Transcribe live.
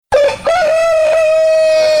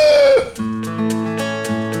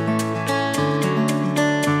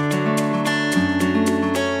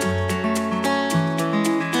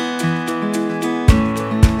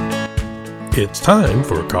time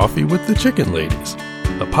for Coffee with the Chicken Ladies,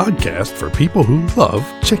 a podcast for people who love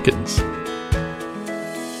chickens.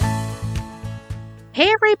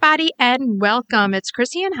 Hey everybody and welcome. It's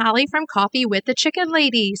Chrissy and Holly from Coffee with the Chicken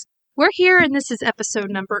Ladies. We're here and this is episode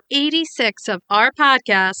number 86 of our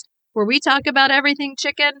podcast where we talk about everything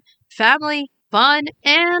chicken, family, fun,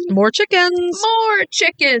 and more chickens. More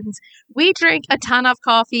chickens. We drink a ton of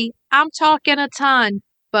coffee. I'm talking a ton.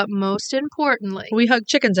 But most importantly, we hug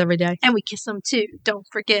chickens every day. And we kiss them too. Don't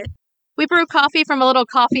forget. We brew coffee from a little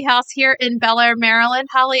coffee house here in Bel Air, Maryland.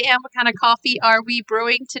 Holly, and what kind of coffee are we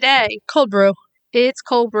brewing today? Cold brew. It's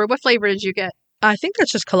cold brew. What flavor did you get? I think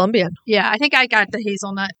that's just Colombian. Yeah, I think I got the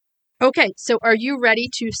hazelnut. Okay, so are you ready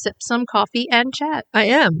to sip some coffee and chat? I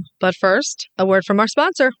am. But first, a word from our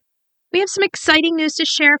sponsor. We have some exciting news to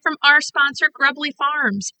share from our sponsor, Grubbly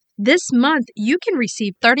Farms. This month, you can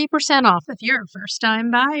receive 30% off if you're a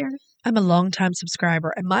first-time buyer. I'm a long-time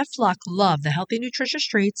subscriber, and my flock love the healthy, nutritious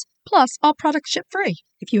treats, plus all products ship-free.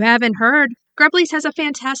 If you haven't heard, Grubbly's has a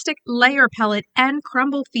fantastic layer pellet and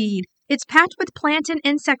crumble feed. It's packed with plant and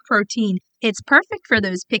insect protein. It's perfect for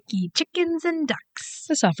those picky chickens and ducks.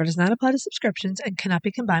 This offer does not apply to subscriptions and cannot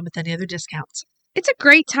be combined with any other discounts. It's a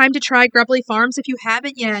great time to try Grubbly Farms if you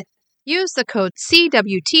haven't yet. Use the code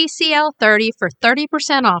CWTCL30 for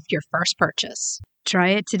 30% off your first purchase. Try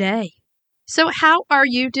it today. So how are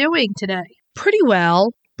you doing today? Pretty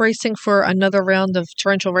well. Bracing for another round of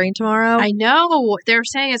torrential rain tomorrow. I know. They're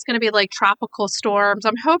saying it's going to be like tropical storms.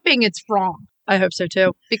 I'm hoping it's wrong. I hope so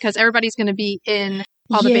too. Because everybody's going to be in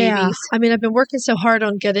all the babies. I mean, I've been working so hard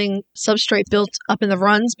on getting substrate built up in the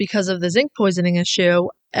runs because of the zinc poisoning issue.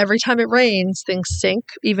 Every time it rains, things sink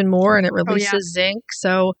even more and it releases zinc.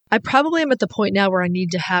 So I probably am at the point now where I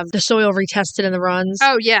need to have the soil retested in the runs.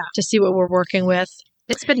 Oh, yeah. To see what we're working with.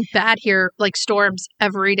 It's been bad here, like storms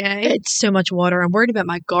every day. It's so much water. I'm worried about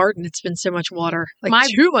my garden. It's been so much water.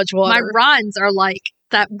 Too much water. My runs are like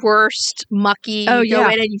that worst mucky. Oh, you go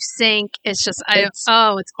in and you sink. It's just, it's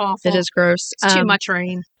awful. It is gross. It's too much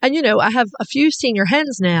rain. And you know, I have a few senior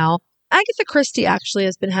hens now. Agatha Christie actually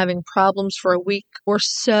has been having problems for a week or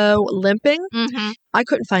so limping. Mm-hmm. I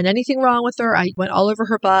couldn't find anything wrong with her. I went all over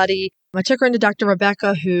her body. I took her into Dr.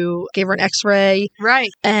 Rebecca, who gave her an x-ray. Right.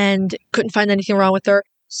 And couldn't find anything wrong with her.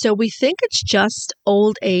 So we think it's just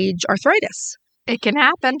old age arthritis. It can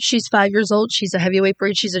happen. She's 5 years old. She's a heavyweight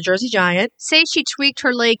breed. She's a Jersey Giant. Say she tweaked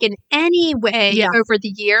her leg in any way over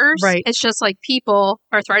the years. Right. It's just like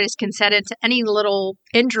arthritis can set into any little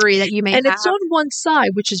injury that you may have. And it's on one side,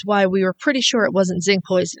 which is why we were pretty sure it wasn't zinc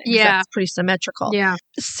poisoning. Yeah. That's pretty symmetrical. Yeah.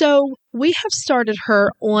 So we have started her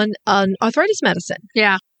on an arthritis medicine.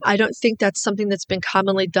 Yeah. I don't think that's something that's been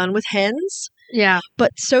commonly done with hens. Yeah.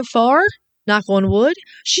 But so far, knock on wood,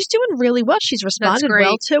 she's doing really well. She's responded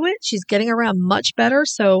well to it. She's getting around much better.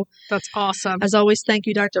 So that's awesome. As always, thank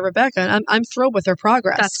you, Dr. Rebecca. And I'm thrilled with her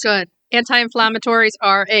progress. That's good. Anti-inflammatories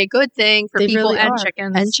are a good thing for people and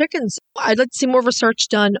chickens. And chickens. I'd like to see more research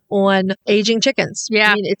done on aging chickens.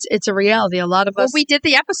 Yeah. I mean, it's a reality. A lot of us. We did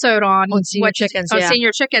the episode on senior chickens.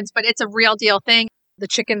 Senior chickens, but it's a real deal thing. The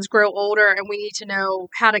chickens grow older and we need to know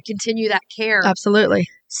how to continue that care. Absolutely.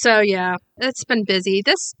 So, yeah, it's been busy.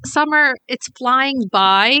 This summer, it's flying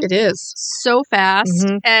by. It is. So fast.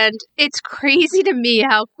 Mm-hmm. And it's crazy to me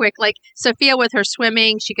how quick, like Sophia with her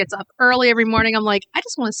swimming, she gets up early every morning. I'm like, I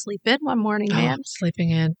just want to sleep in one morning, man. Sleeping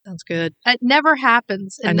in. Sounds good. It never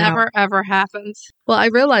happens. It never, ever happens. Well, I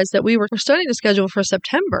realized that we're starting to schedule for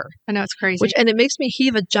September. I know, it's crazy. And it makes me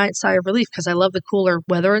heave a giant sigh of relief because I love the cooler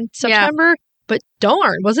weather in September. Yeah. But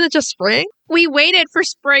darn, wasn't it just spring? We waited for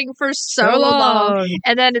spring for so long.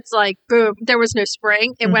 And then it's like, boom, there was no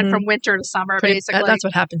spring. It went from winter to summer, basically. That's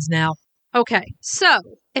what happens now. Okay, so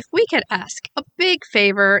if we could ask a big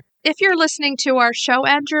favor, if you're listening to our show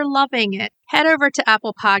and you're loving it, head over to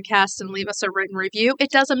Apple Podcasts and leave us a written review. It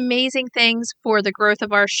does amazing things for the growth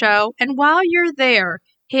of our show. And while you're there,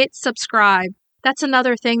 hit subscribe. That's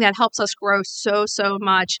another thing that helps us grow so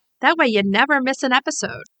much. That way you never miss an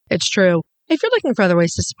episode. It's true. If you're looking for other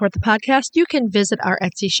ways to support the podcast, you can visit our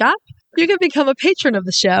Etsy shop. You can become a patron of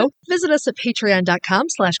the show. Visit us at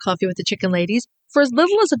patreon.com/coffeewiththechickenladies. For as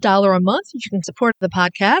little as $1 a month, you can support the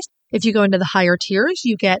podcast. If you go into the higher tiers,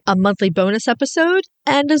 you get a monthly bonus episode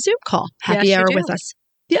and a Zoom call. Happy hour with us.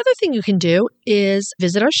 The other thing you can do is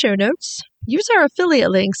visit our show notes, use our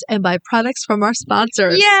affiliate links, and buy products from our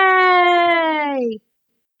sponsors. Yay!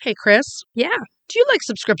 Hey, Chris. Yeah. Do you like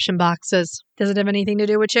subscription boxes? Does it have anything to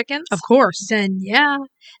do with chickens? Of course. Then, yeah.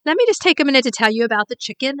 Let me just take a minute to tell you about the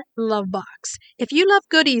Chicken Love Box. If you love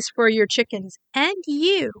goodies for your chickens and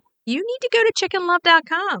you need to go to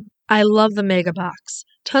chickenlove.com. I love the Mega Box.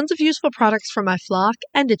 Tons of useful products for my flock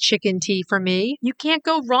and a chicken tea for me. You can't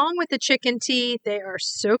go wrong with the chicken tea. They are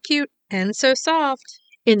so cute and so soft.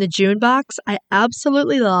 In the June box, I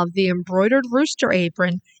absolutely love the embroidered rooster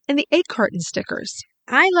apron and the egg carton stickers.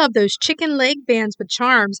 I love those chicken leg bands with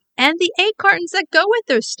charms and the egg cartons that go with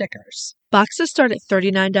those stickers. Boxes start at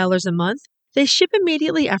 $39 a month. They ship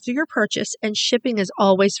immediately after your purchase, and shipping is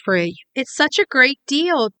always free. It's such a great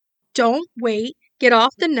deal. Don't wait. Get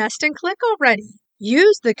off the nest and click already.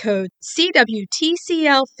 Use the code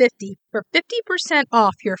CWTCL50 for 50%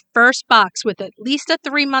 off your first box with at least a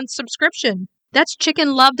 3-month subscription. That's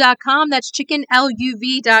chickenlove.com. That's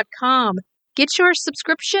chickenluv.com. Get your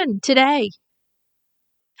subscription today.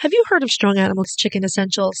 Have you heard of Strong Animals Chicken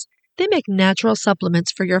Essentials? They make natural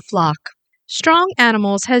supplements for your flock. Strong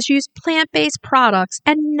Animals has used plant-based products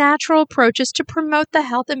and natural approaches to promote the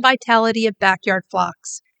health and vitality of backyard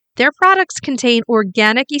flocks. Their products contain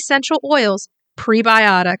organic essential oils,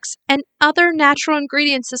 prebiotics, and other natural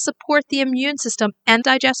ingredients to support the immune system and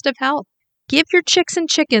digestive health. Give your chicks and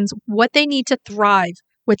chickens what they need to thrive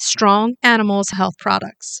with Strong Animals health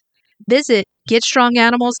products. Visit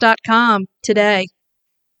getstronganimals.com today.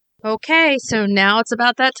 Okay, so now it's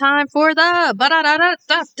about that time for the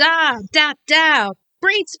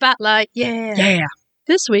breed spotlight. Yeah.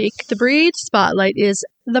 This week, the breed spotlight is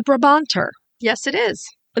the Brabanter. Yes, it is.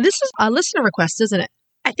 This is a listener request, isn't it?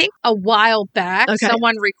 I think a while back,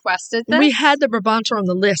 someone requested this. We had the Brabanter on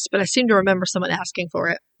the list, but I seem to remember someone asking for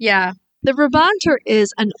it. Yeah. The Brabanter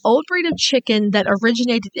is an old breed of chicken that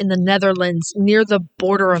originated in the Netherlands near the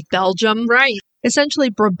border of Belgium. Right. Essentially,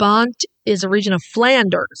 Brabant is a region of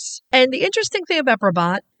Flanders. And the interesting thing about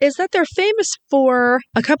Brabant is that they're famous for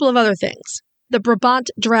a couple of other things. The Brabant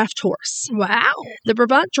draft horse. Wow. The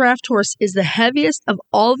Brabant draft horse is the heaviest of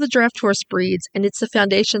all of the draft horse breeds, and it's the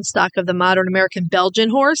foundation stock of the modern American Belgian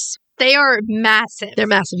horse. They are massive. They're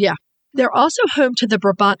massive, yeah. They're also home to the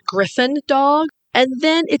Brabant Griffon dog, and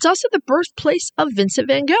then it's also the birthplace of Vincent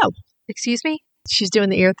van Gogh. Excuse me? She's doing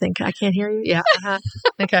the ear thing. I can't hear you? Yeah.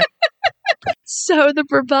 Okay. So the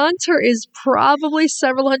Brabanter is probably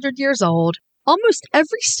several hundred years old. Almost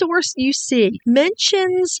every source you see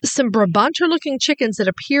mentions some Brabanter-looking chickens that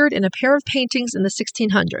appeared in a pair of paintings in the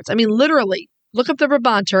 1600s. I mean, literally, look up the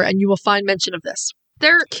Brabanter and you will find mention of this.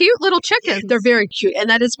 They're cute little chickens. They're very cute, and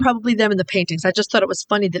that is probably them in the paintings. I just thought it was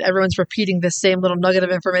funny that everyone's repeating this same little nugget of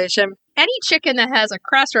information. Any chicken that has a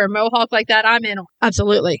crest or a mohawk like that, I'm in on.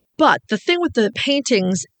 Absolutely. But the thing with the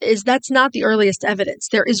paintings is that's not the earliest evidence.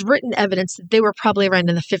 There is written evidence that they were probably around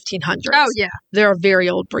in the 1500s. Oh, yeah. They're a very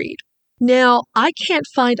old breed. Now, I can't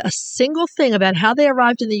find a single thing about how they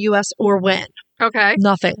arrived in the U.S. or when. Okay.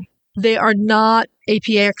 Nothing. They are not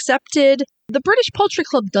APA accepted. The British Poultry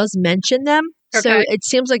Club does mention them. Okay. So it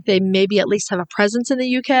seems like they maybe at least have a presence in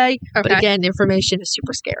the UK. Okay. But again, information is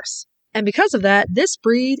super scarce. And because of that, this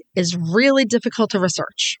breed is really difficult to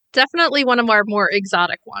research. Definitely one of our more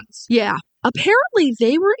exotic ones. Yeah. Apparently,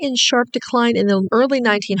 they were in sharp decline in the early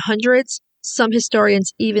 1900s. Some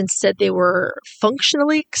historians even said they were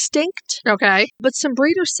functionally extinct. Okay. But some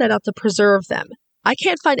breeders set out to preserve them. I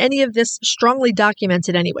can't find any of this strongly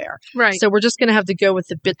documented anywhere. Right. So we're just going to have to go with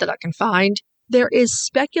the bit that I can find. There is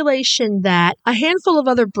speculation that a handful of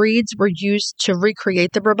other breeds were used to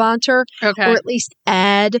recreate the Brabanter, or at least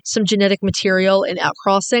add some genetic material in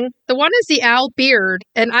outcrossing. The one is the owl beard,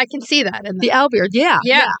 and I can see that. The owl beard, yeah.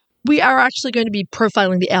 We are actually going to be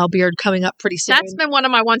profiling the owl beard coming up pretty soon. That's been one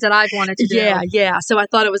of my ones that I've wanted to do. Yeah. So I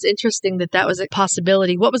thought it was interesting that that was a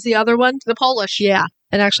possibility. What was the other one? The Polish. Yeah.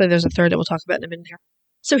 And actually, there's a third that we'll talk about in a minute here.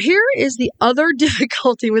 So here is the other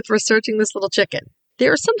difficulty with researching this little chicken. They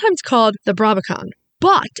are sometimes called the Brabacan,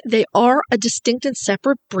 but they are a distinct and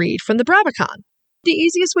separate breed from the Brabacan. The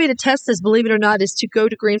easiest way to test this, believe it or not, is to go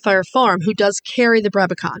to Greenfire Farm, who does carry the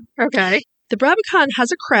Brabacan. Okay. The Brabacan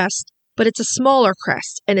has a crest, but it's a smaller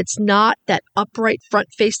crest, and it's not that upright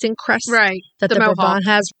front-facing crest that the Brabant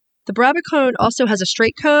has. The Brabacan also has a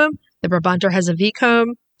straight comb. The Brabanter has a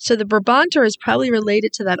V-comb. So the Brabanter is probably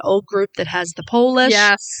related to that old group that has the Polish,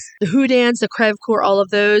 the Houdans, the Crevecoeur, all of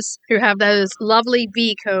those. Who have those lovely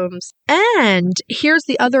V-combs. And here's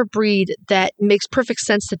the other breed that makes perfect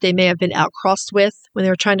sense that they may have been outcrossed with when they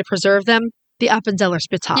were trying to preserve them. The Appenzeller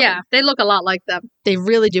Spitalen. Yeah, they look a lot like them. They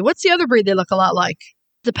really do. What's the other breed they look a lot like?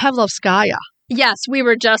 The Pavlovskaya. Yes, we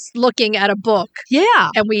were just looking at a book. Yeah.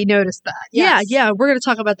 And we noticed that. Yes. Yeah. We're going to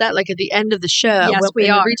talk about that like at the end of the show. Yes, we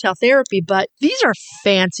are. Retail therapy, but these are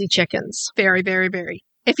fancy chickens. Very, very, very.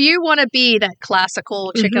 If you want to be that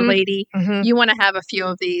classical chicken lady, you want to have a few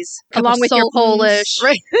of these, along with your Polish,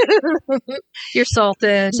 your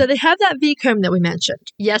Sultan. So they have that V-comb that we mentioned.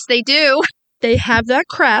 Yes, they do. They have that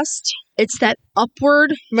crest. It's that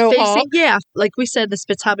upward Mohawk. facing. Yeah, like we said, the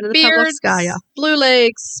Spitzhaben and the Beards, Pavlovskaya. blue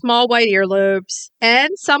legs, small white earlobes, and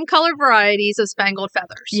some color varieties of spangled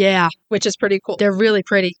feathers. Yeah, which is pretty cool. they're really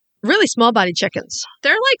pretty. Really small body chickens.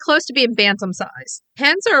 They're like close to being bantam size.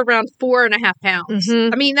 Hens are around 4.5 pounds.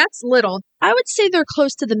 I mean, that's little. I would say they're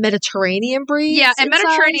close to the Mediterranean breeds. Yeah, and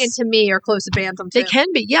Mediterranean size. to me are close to bantam too. They can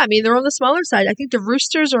be. Yeah, I mean, they're on the smaller side. I think the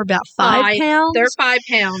roosters are about 5 pounds. They're 5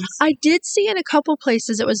 pounds. I did see in a couple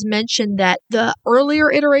places it was mentioned that the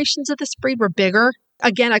earlier iterations of this breed were bigger.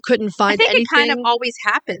 Again, I couldn't find anything. I think it kind of always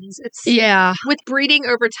happens. It's with breeding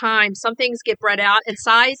over time, some things get bred out, and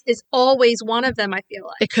size is always one of them, I feel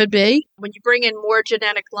like. It could be. When you bring in more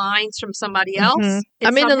genetic lines from somebody else. I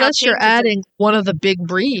mean, unless you're adding one of the big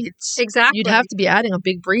breeds. Exactly. You'd have to be adding a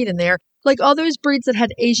big breed in there. Like all those breeds that had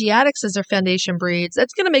Asiatics as their foundation breeds,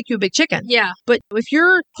 that's going to make you a big chicken. Yeah. But if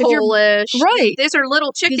you're Polish. Right. These are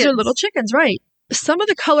little chickens. These are little chickens, right. Some of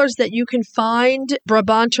the colors that you can find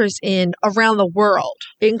Brabanters in around the world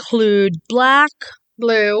include black,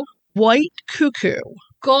 blue, white cuckoo,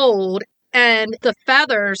 gold, and the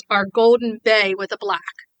feathers are golden bay with a black.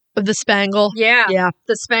 The spangle. Yeah.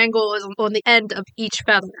 The spangle is on the end of each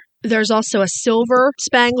feather. There's also a silver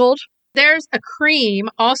spangled. There's a cream,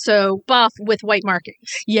 also buff with white markings.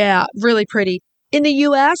 Yeah, really pretty. In the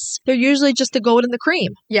U.S., they're usually just the gold and the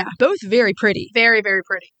cream. Yeah. Both very pretty. Very, very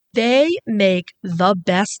pretty. They make the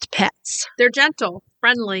best pets. They're gentle,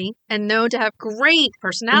 friendly, and known to have great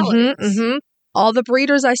personalities. All the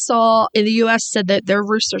breeders I saw in the U.S. said that their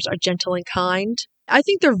roosters are gentle and kind. I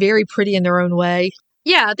think they're very pretty in their own way.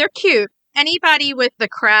 Yeah, they're cute. Anybody with the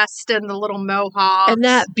crest and the little mohawk. And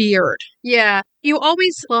that beard. Yeah. You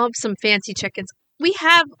always love some fancy chickens. We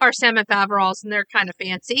have our salmon faverolles, and they're kind of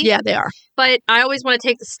fancy. Yeah, they are. But I always want to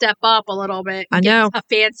take the step up a little bit. I know. A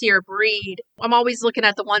fancier breed. I'm always looking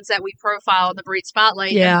at the ones that we profile in the breed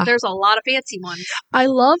spotlight. Yeah. And there's a lot of fancy ones. I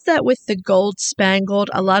love that with the gold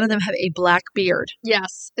spangled, a lot of them have a black beard.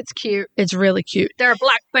 Yes, it's cute. It's really cute. They're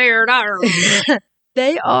black beard.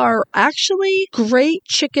 They are actually great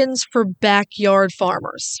chickens for backyard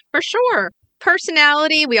farmers. For sure.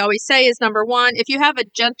 Personality, we always say, is number one. If you have a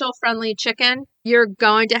gentle, friendly chicken, you're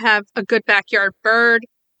going to have a good backyard bird.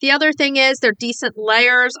 The other thing is they're decent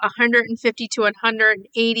layers, 150 to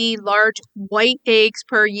 180 large white eggs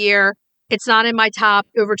per year. It's not in my top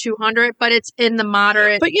over 200, but it's in the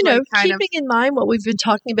moderate. But, keeping in mind what we've been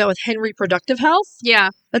talking about with hen reproductive health. Yeah.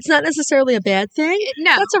 That's not necessarily a bad thing.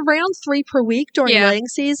 No. That's around 3 per week during laying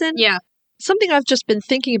season. Yeah. Something I've just been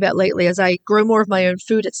thinking about lately as I grow more of my own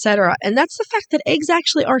food, etc., and that's the fact that eggs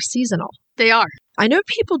actually are seasonal. They are. I know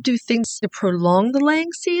people do things to prolong the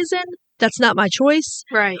laying season. That's not my choice.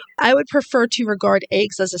 Right. I would prefer to regard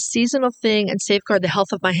eggs as a seasonal thing and safeguard the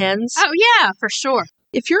health of my hens. Oh, yeah, for sure.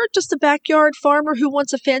 If you're just a backyard farmer who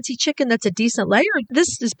wants a fancy chicken that's a decent layer,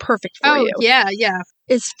 this is perfect for you. Oh, yeah.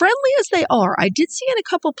 As friendly as they are, I did see in a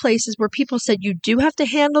couple places where people said you do have to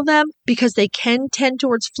handle them because they can tend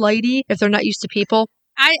towards flighty if they're not used to people.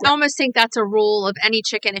 I almost think that's a rule of any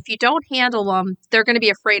chicken. If you don't handle them, they're going to be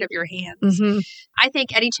afraid of your hands. I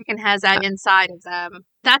think any chicken has that inside of them.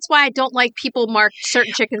 That's why I don't like people mark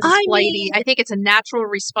certain chickens as flighty. I think it's a natural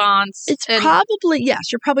response. It's probably,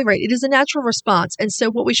 yes, you're probably right. It is a natural response. And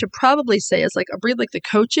so what we should probably say is like a breed like the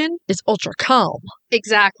Cochin is ultra calm.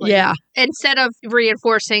 Exactly. Yeah. Instead of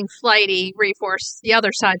reinforcing flighty, reinforce the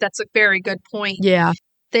other side. That's a very good point. Yeah.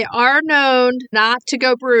 They are known not to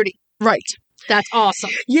go broody. Right. That's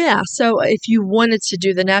awesome. Yeah. So if you wanted to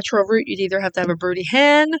do the natural route, you'd either have to have a broody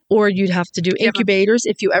hen or you'd have to do incubators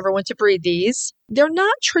if you ever want to breed these. They're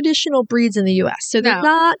not traditional breeds in the U.S. So they're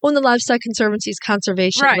not on the Livestock Conservancy's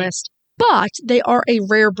conservation list, but they are a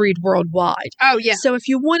rare breed worldwide. Oh, yeah. So if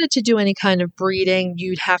you wanted to do any kind of breeding,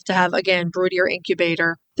 you'd have to have, again, broody or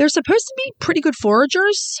incubator. They're supposed to be pretty good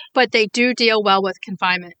foragers. But they do deal well with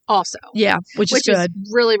confinement also. Yeah, which is good.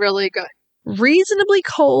 Is really, really good. Reasonably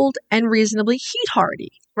cold and reasonably heat hardy.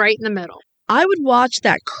 Right in the middle. I would watch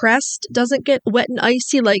that crest doesn't get wet and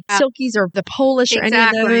icy like Silkies or the Polish or any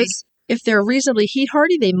of those. If they're reasonably heat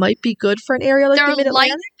hardy, they might be good for an area like the Mid-Atlantic.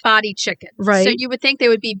 They're light-bodied chickens. Right. So you would think they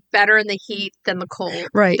would be better in the heat than the cold.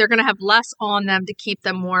 Right. They're going to have less on them to keep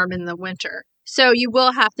them warm in the winter. So you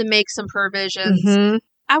will have to make some provisions.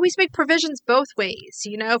 I always make provisions both ways,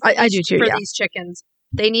 I do too, for these chickens.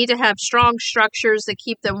 They need to have strong structures that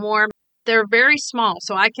keep them warm. They're very small,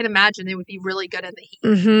 so I can imagine they would be really good in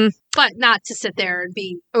the heat. But not to sit there and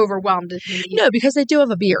be overwhelmed in the heat. No, because they do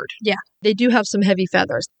have a beard. Yeah. They do have some heavy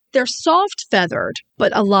feathers. They're soft feathered,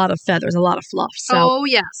 but a lot of feathers, a lot of fluff. So,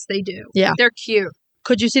 yes, they do. Yeah. They're cute.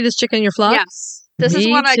 Could you see this chicken in your flock? Yes. This is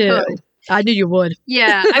what I could. I knew you would.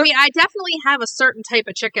 Yeah. I mean, I definitely have a certain type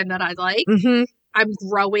of chicken that I like. Mm-hmm. I'm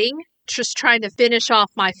growing, just trying to finish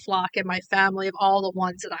off my flock and my family of all the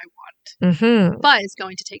ones that I want. Mm-hmm. But it's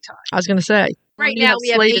going to take time. I was going to say. Right now, we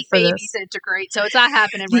have 8 babies to integrate, so it's not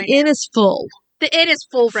happening right now. The inn is full. The inn is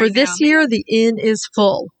full right now. For this year, the inn is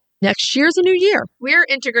full. Next year's a new year. We're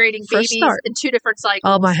integrating babies in 2 different cycles.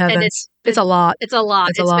 Oh, my heavens. And it's a lot. It's a lot.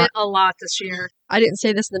 It's been a lot this year. I didn't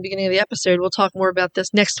say this in the beginning of the episode. We'll talk more about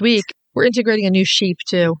this next week. We're integrating a new sheep,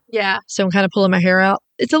 too. Yeah. So I'm kind of pulling my hair out.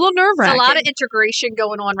 It's a little nerve-wracking. There's a lot of integration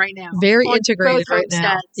going on right now. Very integrated right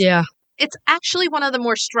now. Yeah. It's actually one of the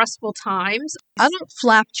more stressful times. I don't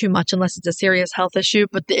flap too much unless it's a serious health issue,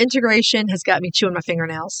 but the integration has got me chewing my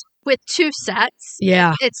fingernails. With 2 sets,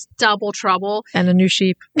 it's double trouble. And a new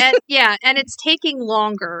sheep. And it's taking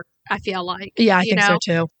longer, I feel like. Yeah, I think so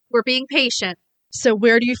too. We're being patient. So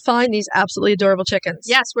where do you find these absolutely adorable chickens?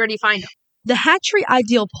 Yes, where do you find them? The Hatchery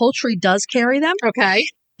Ideal Poultry does carry them. Okay.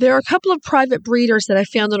 There are a couple of private breeders that I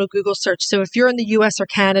found on a Google search. So if you're in the US or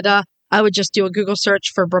Canada, I would just do a Google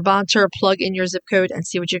search for Brabanter, plug in your zip code, and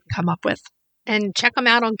see what you can come up with. And check them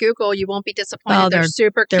out on Google. You won't be disappointed. Oh, they're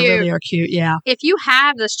super cute. They really are cute, yeah. If you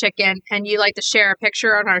have this chicken and you like to share a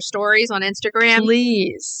picture on our stories on Instagram,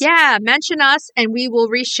 please. Yeah, mention us and we will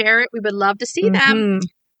reshare it. We would love to see them.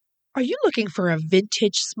 Are you looking for a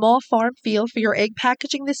vintage small farm feel for your egg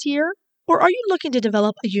packaging this year? Or are you looking to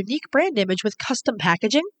develop a unique brand image with custom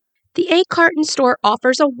packaging? The Egg Carton Store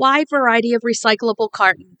offers a wide variety of recyclable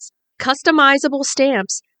cartons, customizable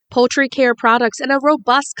stamps, poultry care products, and a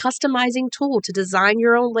robust customizing tool to design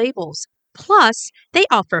your own labels. Plus, they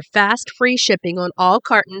offer fast, free shipping on all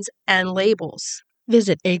cartons and labels.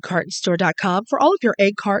 Visit eggcartonstore.com for all of your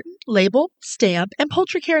egg carton, label, stamp, and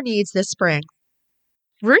poultry care needs this spring.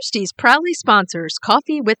 Roosty's proudly sponsors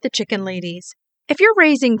Coffee with the Chicken Ladies. If you're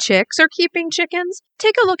raising chicks or keeping chickens,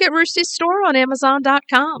 take a look at Roosty's store on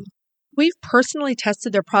Amazon.com. We've personally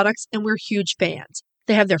tested their products and we're huge fans.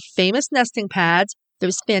 They have their famous nesting pads,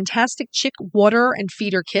 those fantastic chick water and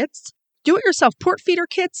feeder kits, do-it-yourself port feeder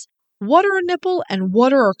kits, water or nipple, and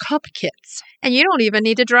water or cup kits. And you don't even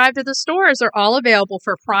need to drive to the stores. They're all available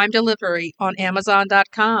for Prime delivery on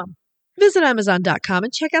Amazon.com. Visit Amazon.com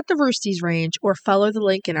and check out the Roosties range or follow the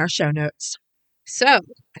link in our show notes. So,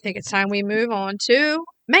 I think it's time we move on to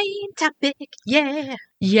main topic. Yeah.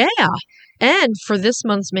 Yeah. And for this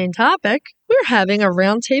month's main topic, we're having a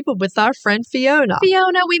round table with our friend Fiona.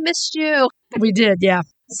 Fiona, we missed you. We did, yeah.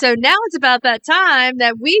 So now it's about that time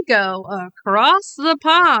that we go across the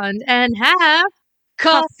pond and have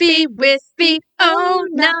coffee with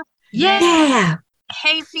Fiona. Yeah.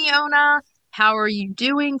 Hey, Fiona. How are you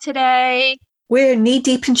doing today? We're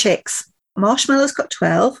knee-deep in chicks. Marshmallow's got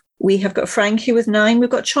 12. We have got Frankie with 9. We've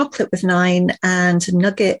got Chocolate with 9. And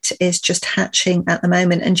Nugget is just hatching at the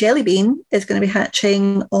moment. And Jellybean is going to be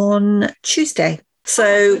hatching on Tuesday.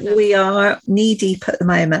 So we are knee-deep at the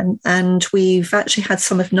moment. And we've actually had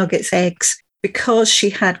some of Nugget's eggs because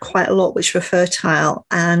she had quite a lot which were fertile.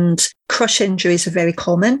 And crush injuries are very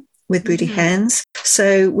common with broody hens.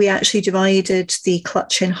 So we actually divided the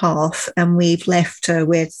clutch in half and we've left her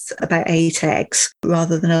with about 8 eggs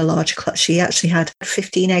rather than a larger clutch. She actually had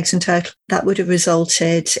 15 eggs in total. That would have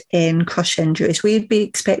resulted in crush injuries. We'd be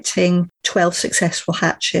expecting 12 successful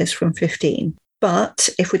hatches from 15. But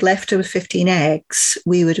if we'd left her with 15 eggs,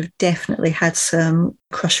 we would have definitely had some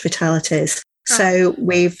crush fatalities. Oh. So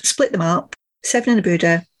we've split them up, 7 in the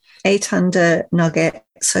brooder, 8 under Nugget.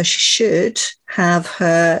 So she should have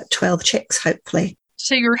her 12 chicks, hopefully.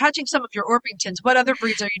 So you're hatching some of your Orpingtons. What other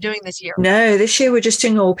breeds are you doing this year? No, this year we're just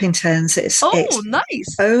doing Orpingtons. It's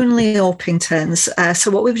nice. Only Orpingtons. So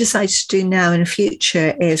what we've decided to do now in the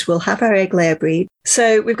future is we'll have our egg layer breed.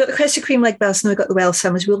 So we've got the crested cream leg bells and we've got the Welsh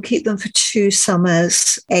summers. We'll keep them for 2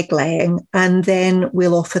 summers egg laying and then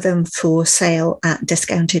we'll offer them for sale at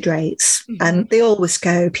discounted rates. And they always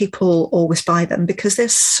go. People always buy them because they're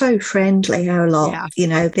so friendly, our lot. Yeah. You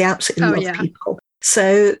know, they absolutely love people.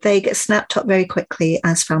 So they get snapped up very quickly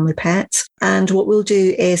as family pets. And what we'll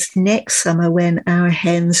do is next summer, when our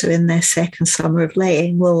hens are in their 2nd summer of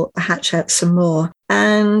laying, we'll hatch out some more.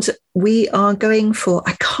 And we are going for,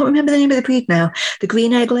 I can't remember the name of the breed now, the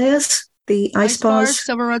green egg layers, the ice bars.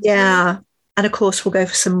 Yeah. And of course, we'll go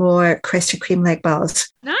for some more crested cream leg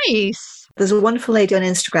bars. Nice. There's a wonderful lady on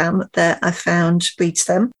Instagram that I found breeds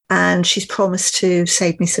them, and she's promised to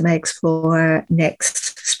save me some eggs for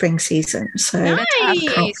next spring season. So nice.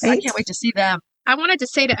 I can't wait to see them. I wanted to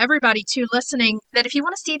say to everybody, too, listening, that if you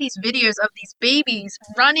want to see these videos of these babies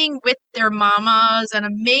running with their mamas and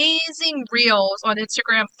amazing reels on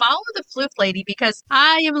Instagram, follow the Floof Lady because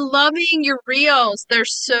I am loving your reels. They're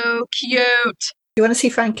so cute. you want to see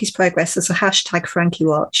Frankie's progress, there's a hashtag Frankie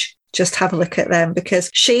Watch. Just have a look at them because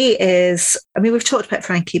she is, I mean, we've talked about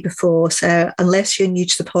Frankie before, so unless you're new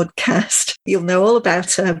to the podcast, you'll know all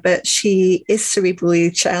about her, but she is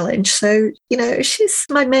cerebrally challenged. So, you know, she's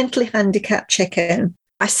my mentally handicapped chicken.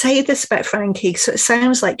 I say this about Frankie, so it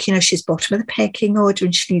sounds like, you know, she's bottom of the pecking order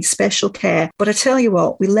and she needs special care. But I tell you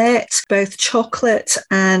what, we let both Chocolate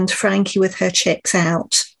and Frankie with her chicks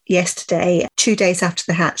out yesterday, 2 days after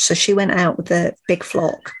the hatch. So she went out with a big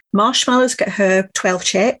flock. Marshmallow's got her 12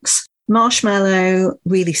 chicks. Marshmallow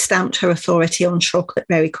really stamped her authority on Chocolate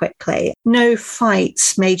very quickly. No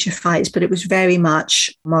fights, major fights, but it was very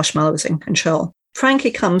much Marshmallow was in control.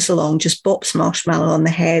 Frankie comes along, just bops Marshmallow on the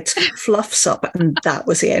head, fluffs up, and that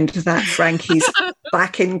was the end of that. Frankie's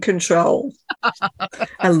back in control.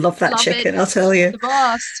 I love that chicken, I'll tell you. The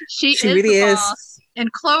boss. She really is. Boss. And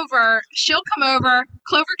Clover, she'll come over.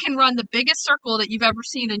 Clover can run the biggest circle that you've ever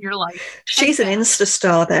seen in your life. She's an Insta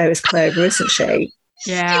star, though, is Clover, isn't she?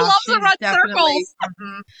 Yeah, she loves to run circles.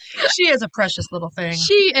 She is a precious little thing.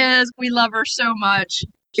 She is. We love her so much.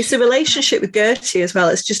 It's a relationship with Gertie as well.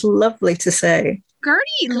 It's just lovely to see.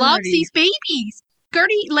 Gertie loves these babies.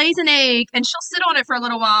 Gertie lays an egg and she'll sit on it for a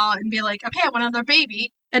little while and be like, okay, I want another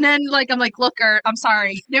baby. And then, I'm like, look, Gert, I'm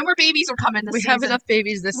sorry. No more babies will come in this season. We have enough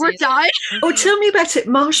babies this season. We're done. Oh, tell me about it.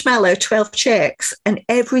 Marshmallow, 12 chicks, and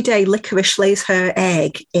every day Licorice lays her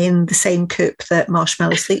egg in the same coop that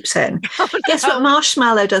Marshmallow sleeps in. Guess what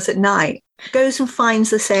Marshmallow does at night? Goes and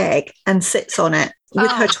finds this egg and sits on it with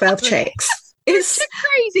her 12 chicks. It's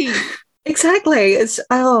crazy. Exactly.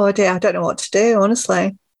 Oh, dear, I don't know what to do,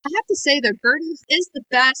 honestly. I have to say, though, Gertie is the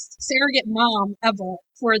best surrogate mom ever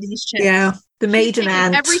for these chicks. Yeah, the maiden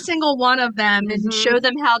aunt. Every single one of them and show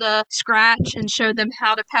them how to scratch and show them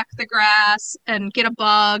how to peck the grass and get a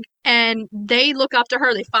bug. And they look up to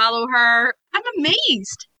her. They follow her. I'm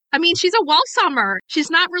amazed. I mean, she's a Wellsummer. She's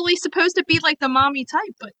not really supposed to be like the mommy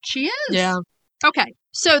type, but she is. Yeah. Okay.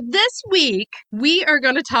 So this week, we are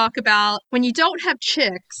going to talk about when you don't have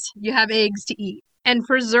chicks, you have eggs to eat. And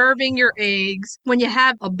preserving your eggs when you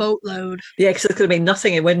have a boatload. Yeah, because there's going to be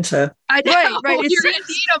nothing in winter. I know. Right. You're going to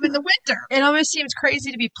need them in the winter. It almost seems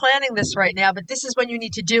crazy to be planning this right now, but this is when you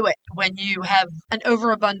need to do it, when you have an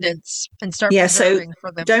overabundance and start preserving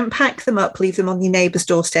for them. Don't pack them up, leave them on your neighbour's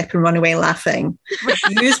doorstep and run away laughing.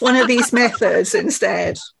 Use one of these methods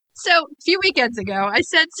instead. So a few weekends ago, I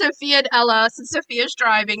said Sophia and Ella, since Sophia's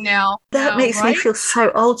driving now. That makes me feel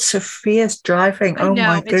so old. Sophia's driving. Oh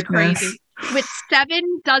my goodness. Crazy. With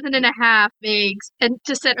 7 dozen and a half eggs, and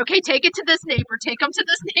just said, okay, take it to this neighbor, take them to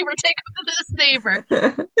this neighbor, take them to this neighbor.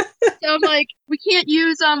 So I'm like, we can't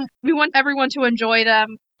use them. We want everyone to enjoy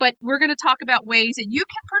them, but we're going to talk about ways that you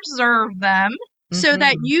can preserve them so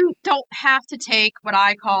that you don't have to take what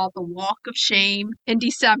I call the walk of shame in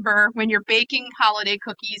December when you're baking holiday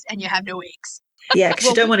cookies and you have no eggs. Yeah, because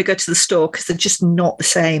you don't want to go to the store because they're just not the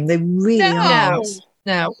same. They really aren't.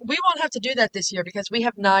 No, we won't have to do that this year because we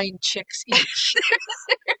have 9 chicks each.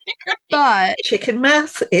 But chicken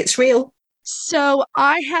math, it's real. So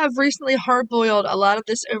I have recently hard-boiled a lot of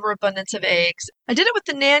this overabundance of eggs. I did it with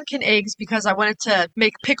the Nankin eggs because I wanted to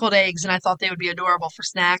make pickled eggs and I thought they would be adorable for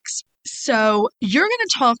snacks. So you're going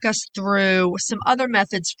to talk us through some other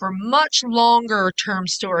methods for much longer term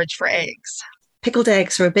storage for eggs. Pickled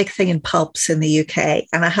eggs are a big thing in pubs in the UK.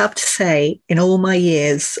 And I have to say, in all my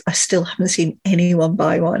years, I still haven't seen anyone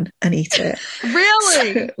buy one and eat it.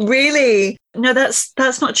 Really? So, really? No, that's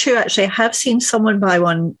not true, actually. I have seen someone buy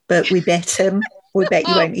one, but we bet him. We bet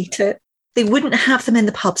you won't eat it. They wouldn't have them in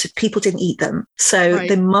the pubs if people didn't eat them. So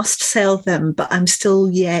they must sell them, but I'm still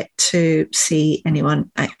yet to see anyone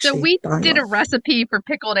actually So we buy did one. A recipe for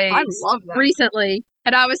pickled eggs I love that. recently.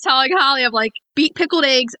 And I was telling Holly, I'm like, pickled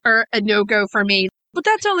eggs are a no-go for me. But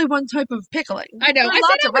that's only one type of pickling. I know. I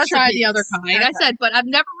said I would try the other kind. Okay. I said, but I've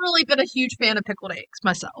never really been a huge fan of pickled eggs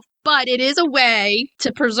myself. But it is a way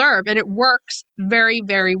to preserve, and it works very,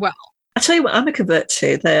 very well. I'll tell you what I'm a convert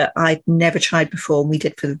to that I'd never tried before, and we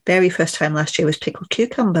did for the very first time last year, was pickled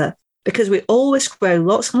cucumber. Because we always grow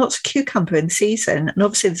lots and lots of cucumber in season, and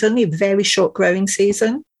obviously there's only a very short growing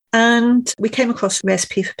season. And we came across a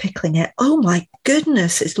recipe for pickling it. Oh my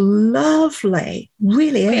goodness, it's lovely.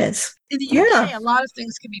 Really is. In the UK, a lot of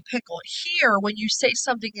things can be pickled. Here, when you say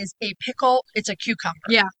something is a pickle, it's a cucumber.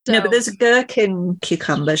 Yeah. So. No, but there's gherkin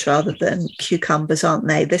cucumbers rather than cucumbers, aren't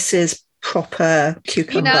they? This is proper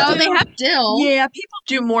cucumber. They have dill. Yeah, people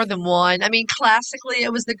do more than one. I mean, classically,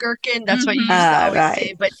 it was the gherkin. That's what you used to always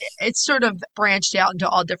say. But it's sort of branched out into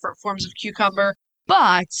all different forms of cucumber.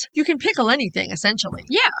 but you can pickle anything, essentially.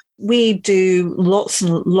 Yeah. We do lots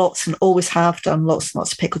and lots and always have done lots and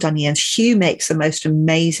lots of pickled onions. Hugh makes the most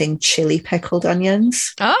amazing chili pickled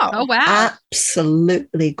onions. Oh, wow.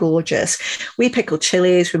 Absolutely gorgeous. We pickle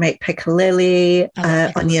chilies, we make piccalilli,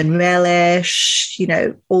 onion relish,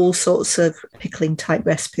 all sorts of pickling type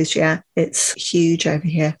recipes. Yeah, it's huge over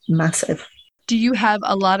here. Massive. Do you have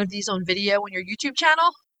a lot of these on video on your YouTube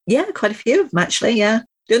channel? Yeah, quite a few of them, actually, yeah.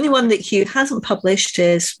 The only one that Hugh hasn't published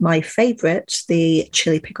is my favourite, the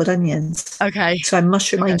chili pickled onions. Okay. So I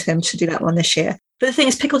must remind him to do that one this year. But the thing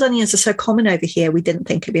is, pickled onions are so common over here, we didn't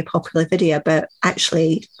think it'd be a popular video, but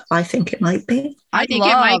actually, I think it might be. I think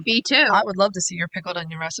it might be too. I would love to see your pickled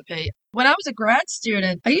onion recipe. When I was a grad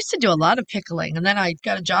student, I used to do a lot of pickling, and then I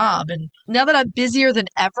got a job. And now that I'm busier than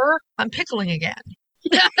ever, I'm pickling again.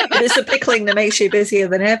 It's the pickling that makes you busier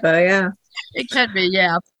than ever, yeah. It can be,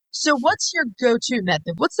 yeah. So what's your go-to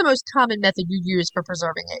method? What's the most common method you use for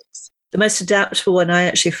preserving eggs? The most adaptable one I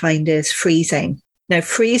actually find is freezing. Now,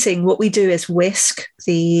 freezing, what we do is whisk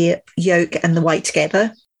the yolk and the white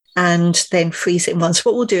together and then freeze it in one. So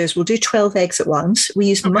what we'll do is we'll do 12 eggs at once. We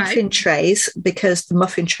use muffin trays because the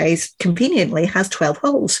muffin trays conveniently has 12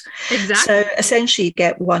 holes. Exactly. So essentially you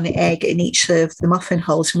get one egg in each of the muffin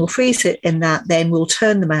holes and we'll freeze it in that. Then we'll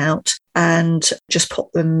turn them out and just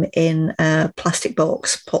pop them in a plastic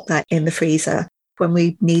box, pop that in the freezer. When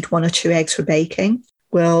we need 1 or 2 eggs for baking,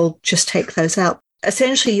 we'll just take those out.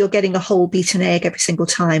 Essentially, you're getting a whole beaten egg every single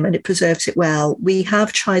time and it preserves it well. We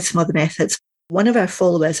have tried some other methods. One of our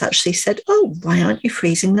followers actually said, oh, why aren't you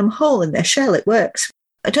freezing them whole in their shell? It works.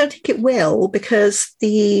 I don't think it will because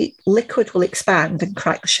the liquid will expand and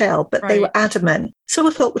crack the shell, but they were adamant. So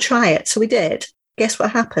we thought we'll try it. So we did. Guess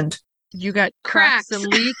what happened? You got cracks and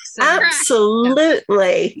leaks. And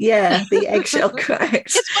Absolutely. Yeah, the eggshell cracked.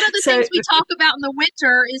 It's one of the things we talk about in the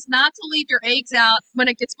winter is not to leave your eggs out when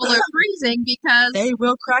it gets below freezing because they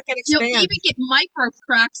will crack and expand. You'll even get micro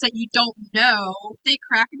cracks that you don't know. They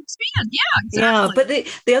crack and expand. Yeah, exactly. Yeah,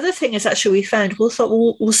 but the other thing is actually we found,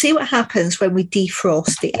 we'll see what happens when we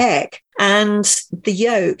defrost the egg. And the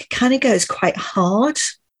yolk kind of goes quite hard.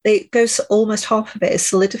 It goes almost half of it is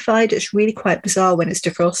solidified. It's really quite bizarre when it's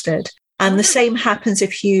defrosted. And the same happens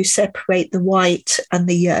if you separate the white and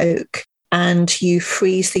the yolk and you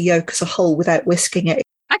freeze the yolk as a whole without whisking it.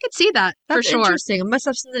 I could see that for sure. Interesting. It must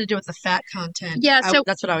have something to do with the fat content. Yeah, so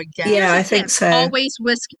that's what I would guess. Yeah, I think so. Always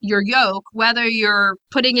whisk your yolk, whether you're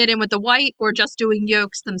putting it in with the white or just doing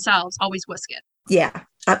yolks themselves. Always whisk it. Yeah,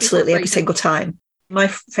 absolutely, every single time. My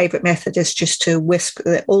favourite method is just to whisk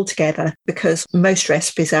it all together because most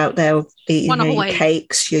recipes out there, your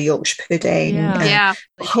cakes, your Yorkshire pudding,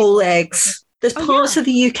 whole eggs. There's parts of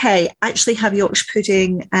the UK actually have Yorkshire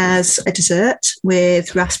pudding as a dessert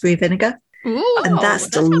with raspberry vinegar. Ooh, and that's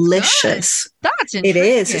delicious. That's interesting. It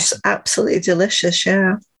is. It's absolutely delicious,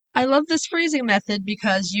 yeah. I love this freezing method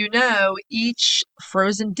because each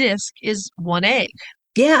frozen disc is 1 egg.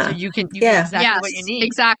 Yeah. So you can exactly what you need.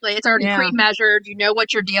 Exactly. It's already pre-measured. You know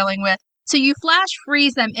what you're dealing with. So you flash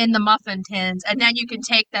freeze them in the muffin tins, and then you can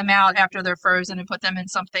take them out after they're frozen and put them in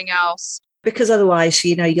something else. Because otherwise,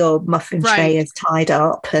 your muffin tray is tied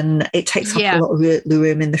up and it takes up a lot of the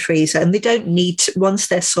room in the freezer. And they don't need to, once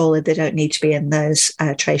they're solid, they don't need to be in those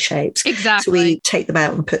tray shapes. Exactly. So we take them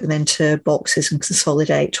out and put them into boxes and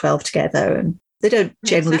consolidate 12 together. And they don't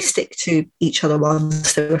generally stick to each other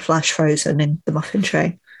once they're flash frozen in the muffin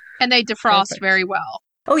tray. And they defrost very well.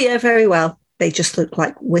 Oh, yeah, very well. They just look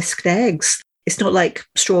like whisked eggs. It's not like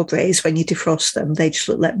strawberries when you defrost them. They just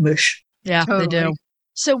look like mush. Yeah, totally. They do.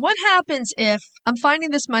 So what happens if, I'm finding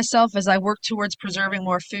this myself as I work towards preserving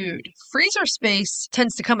more food, freezer space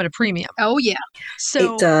tends to come at a premium. Oh, yeah.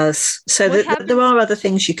 So it does. So there are other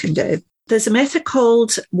things you can do. There's a method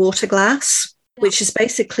called water glass, which is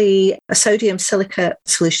basically a sodium silicate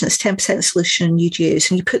solution. It's 10% solution you'd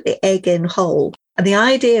use, and you put the egg in whole. And the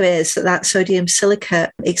idea is that sodium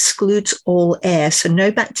silicate excludes all air, so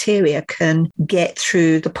no bacteria can get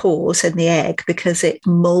through the pores in the egg because it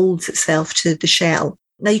molds itself to the shell.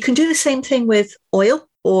 Now, you can do the same thing with oil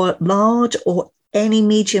or lard or any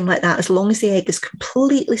medium like that, as long as the egg is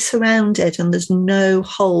completely surrounded and there's no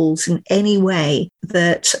holes in any way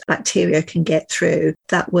that bacteria can get through,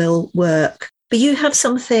 that will work. But you have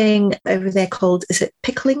something over there called, is it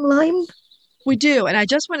pickling lime? We do. And I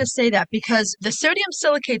just want to say that because the sodium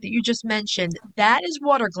silicate that you just mentioned, that is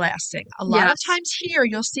water glassing. A lot of times here,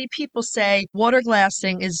 you'll see people say water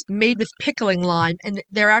glassing is made with pickling lime, and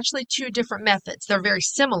they're actually 2 different methods. They're very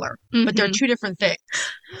similar, but they're 2 different things.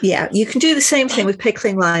 Yeah, you can do the same thing with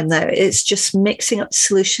pickling lime, though. It's just mixing up the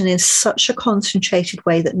solution in such a concentrated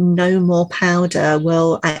way that no more powder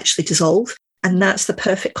will actually dissolve. And that's the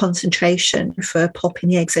perfect concentration for popping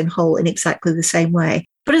the eggs in whole in exactly the same way.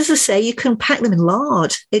 But as I say, you can pack them in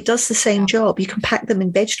lard. It does the same job. You can pack them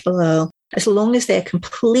in vegetable oil. As long as they're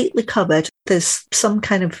completely covered, there's some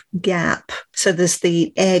kind of gap. So there's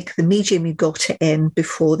the egg, the medium you got it in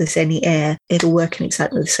before there's any air. It'll work in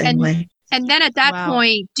exactly the same way. And then at that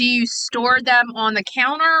point, do you store them on the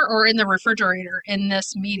counter or in the refrigerator in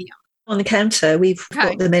this medium? On the counter, we've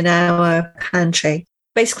got them in our pantry.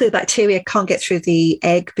 Basically, the bacteria can't get through the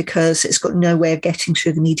egg because it's got no way of getting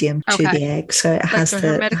through the medium to the egg. So it has to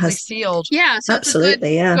hermetically sealed. Yeah, so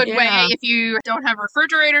absolutely, it's a good way. If you don't have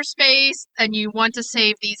refrigerator space and you want to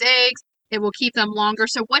save these eggs, it will keep them longer.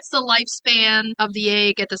 So what's the lifespan of the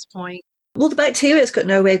egg at this point? Well, the bacteria's got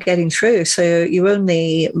no way of getting through. So your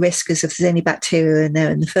only risk is if there's any bacteria in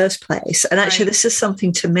there in the first place. And actually, this is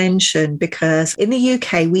something to mention because in the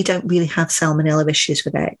UK, we don't really have salmonella issues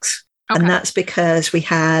with eggs. And that's because we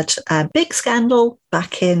had a big scandal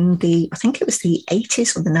back in I think it was the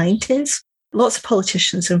 80s or the 90s. Lots of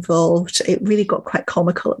politicians involved. It really got quite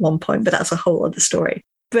comical at one point, but that's a whole other story.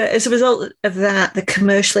 But as a result of that, the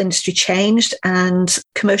commercial industry changed and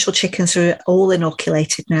commercial chickens are all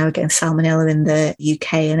inoculated now against salmonella in the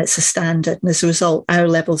UK, and it's a standard. And as a result, our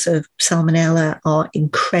levels of salmonella are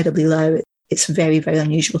incredibly low. It's a very, very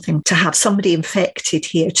unusual thing to have somebody infected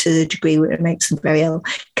here to the degree where it makes them very ill.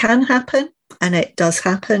 Can happen, and it does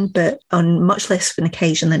happen, but on much less of an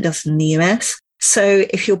occasion than it does in the US. So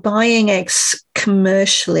if you're buying eggs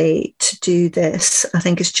commercially to do this, I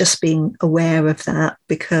think it's just being aware of that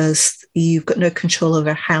because you've got no control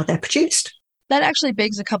over how they're produced. That actually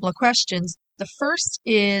begs a couple of questions. The first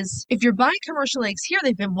is, if you're buying commercial eggs here,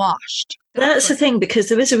 they've been washed. That's the thing, because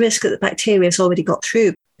there is a risk that the bacteria has already got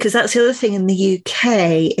through. Because that's the other thing in the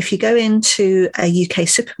UK. If you go into a UK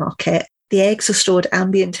supermarket, the eggs are stored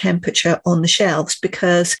ambient temperature on the shelves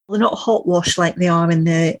because they're not hot washed like they are in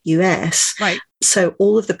the US. Right. So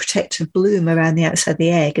all of the protective bloom around the outside of the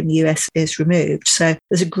egg in the US is removed. So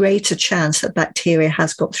there's a greater chance that bacteria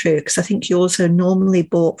has got through, because I think yours are normally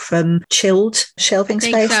bought from chilled shelving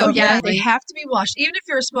space. So, yeah, they have to be washed. Even if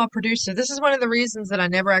you're a small producer, this is one of the reasons that I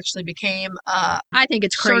never actually became I think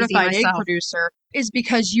it's crazy certified myself. egg producer, is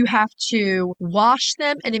because you have to wash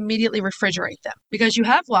them and immediately refrigerate them because you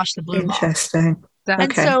have washed the bloom off. Interesting.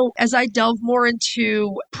 And so as I delve more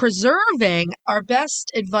into preserving, our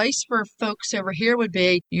best advice for folks over here would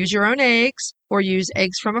be use your own eggs or use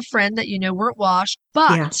eggs from a friend that you know weren't washed,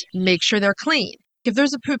 but make sure they're clean. If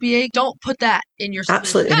there's a poopy egg, don't put that in your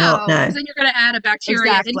Absolutely not, no. Because then you're going to add a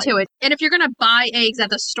bacteria into it. And if you're going to buy eggs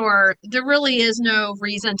at the store, there really is no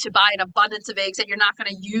reason to buy an abundance of eggs that you're not going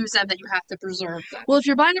to use them, that you have to preserve them. Well, if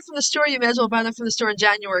you're buying it from the store, you may as well buy them from the store in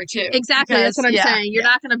January too. Exactly, that's what I'm saying. You're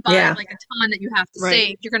not going to buy like a ton that you have to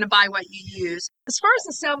save. You're going to buy what you use. As far as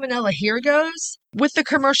the salmonella here goes, with the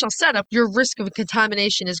commercial setup, your risk of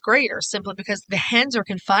contamination is greater simply because the hens are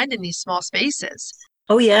confined in these small spaces.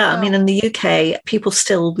 Oh, yeah. I mean, in the UK, people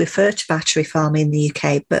still refer to battery farming in the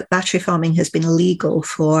UK, but battery farming has been illegal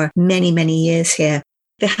for many, many years here.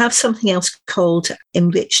 They have something else called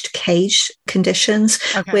enriched cage conditions,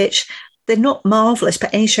 which they're not marvellous by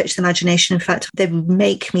any stretch of the imagination. In fact, they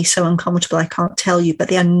make me so uncomfortable, I can't tell you, but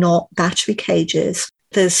they are not battery cages.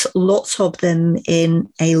 There's lots of them in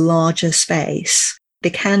a larger space. They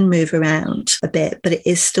can move around a bit, but it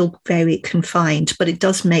is still very confined, but it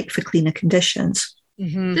does make for cleaner conditions.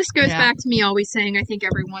 Mm-hmm. This goes back to me always saying I think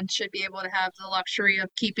everyone should be able to have the luxury of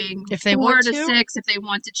keeping if they 4 want to 6 if they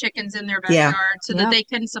want the chickens in their backyard so that they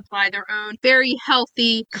can supply their own very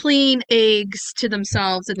healthy, clean eggs to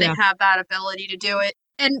themselves, that they have that ability to do it.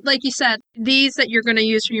 And like you said, these that you're going to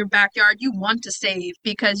use from your backyard, you want to save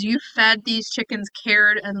because you fed these chickens,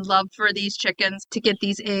 cared and loved for these chickens to get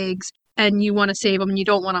these eggs. And you want to save them and you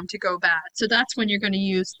don't want them to go bad. So that's when you're going to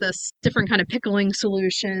use this different kind of pickling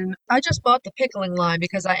solution. I just bought the pickling line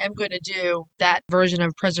because I am going to do that version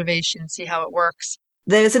of preservation and see how it works.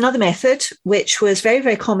 There's another method which was very,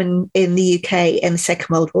 very common in the UK in the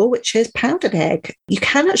Second World War, which is powdered egg. You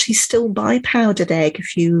can actually still buy powdered egg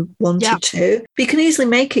if you wanted to. But you can easily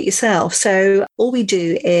make it yourself. So all we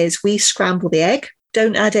do is we scramble the egg.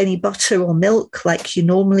 Don't add any butter or milk like you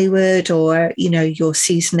normally would, or, your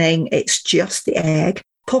seasoning. It's just the egg.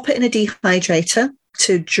 Pop it in a dehydrator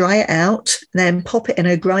to dry it out, then pop it in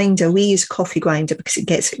a grinder. We use a coffee grinder because it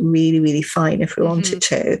gets it really, really fine if we wanted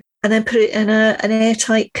to. And then put it in an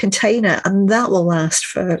airtight container, and that will last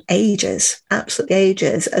for ages, absolutely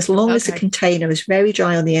ages. As long as the container is very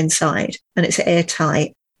dry on the inside and it's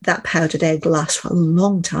airtight, that powdered egg lasts for a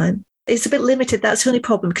long time. It's a bit limited. That's the only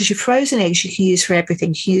problem, because your frozen eggs you can use for everything.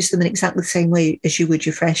 You can use them in exactly the same way as you would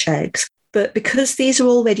your fresh eggs. But because these are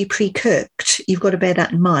already pre-cooked, you've got to bear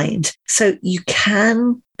that in mind. So you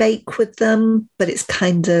can bake with them, but it's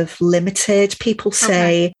kind of limited. People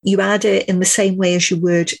say you add it in the same way as you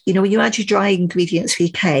would, when you add your dry ingredients for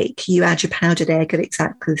your cake, you add your powdered egg at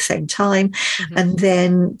exactly the same time. Mm-hmm. And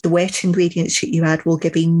then the wet ingredients that you add will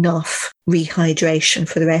give enough rehydration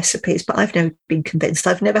for the recipes. But I've never been convinced.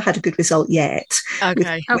 I've never had a good result yet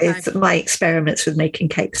with my experiments with making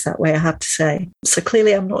cakes that way, I have to say. So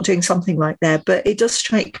clearly I'm not doing something like that, but it does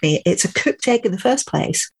strike me. It's a cooked egg in the first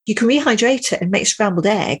place. You can rehydrate it and make scrambled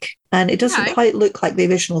egg, and it doesn't quite look like the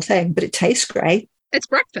original thing, but it tastes great. It's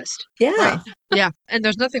breakfast. Yeah. Right. Yeah. And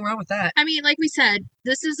there's nothing wrong with that. I mean, like we said,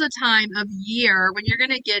 this is a time of year when you're going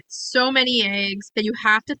to get so many eggs that you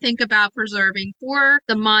have to think about preserving for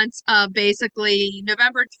the months of basically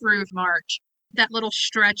November through March. That little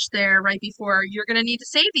stretch there right before you're going to need to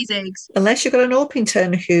save these eggs. Unless you've got an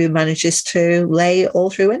Orpington who manages to lay all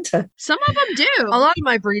through winter. Some of them do. A lot of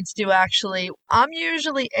my breeds do, actually. I'm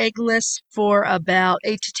usually eggless for about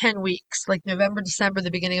 8 to 10 weeks, like November, December, the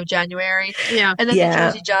beginning of January. Yeah. And then the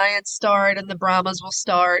Jersey Giants start and the Brahmas will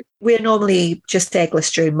start. We're normally just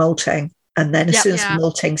eggless during molting. And then as soon as the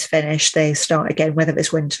molting's finished, they start again, whether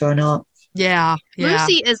it's winter or not. Yeah.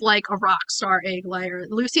 Lucy is like a rock star egg layer.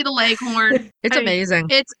 Lucy the Leghorn. It's amazing.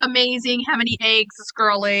 It's amazing how many eggs this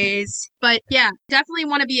girl lays. But yeah, definitely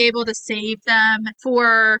want to be able to save them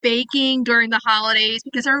for baking during the holidays,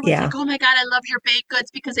 because everyone's like, oh my God, I love your baked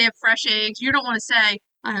goods because they have fresh eggs. You don't want to say,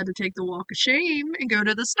 I had to take the walk of shame and go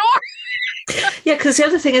to the store. Yeah, because the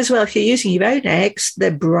other thing as well, if you're using your own eggs,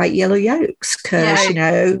 they're bright yellow yolks because,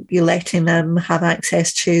 you're letting them have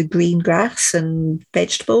access to green grass and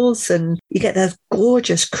vegetables, and you get those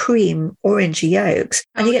gorgeous cream orangey yolks.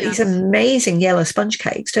 And you get these amazing yellow sponge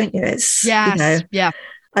cakes, don't you? It's, I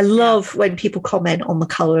love when people comment on the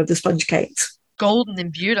colour of the sponge cakes. Golden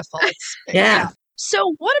and beautiful.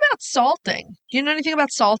 So what about salting? Do you know anything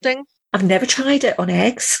about salting? I've never tried it on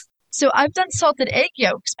eggs. So I've done salted egg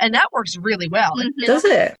yolks, and that works really well. Mm-hmm. Does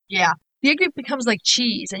it? Yeah. The egg yolk becomes like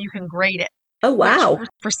cheese, and you can grate it. Oh, wow.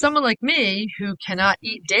 For someone like me who cannot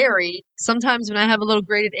eat dairy, sometimes when I have a little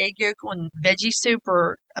grated egg yolk on veggie soup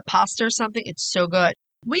or a pasta or something, it's so good.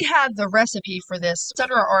 We have the recipe for this. It's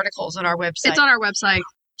under our articles on our website. It's on our website.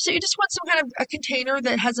 So you just want some kind of a container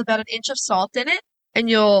that has about 1 inch of salt in it, and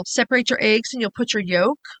you'll separate your eggs and you'll put your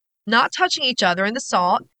yolk, not touching each other, in the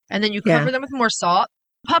salt. And then you cover them with more salt.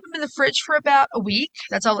 Pop them in the fridge for about a week.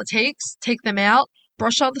 That's all it takes. Take them out,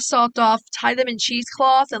 brush all the salt off, tie them in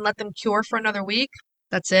cheesecloth, and let them cure for another week.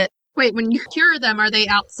 That's it. Wait, when you cure them, are they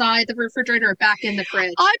outside the refrigerator or back in the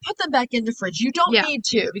fridge? I put them back in the fridge. You don't need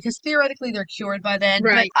to, because theoretically they're cured by then.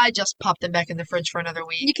 Right. But I just pop them back in the fridge for another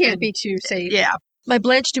week. You can't be too safe. Yeah. My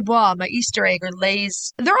Blanche Dubois, my Easter egg,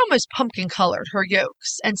 lays, they're almost pumpkin colored, her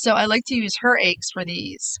yolks. And so I like to use her eggs for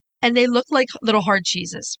these. And they look like little hard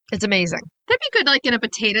cheeses. It's amazing. That'd be good, like in a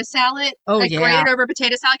potato salad. Oh, like grated over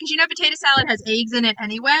potato salad, because potato salad has eggs in it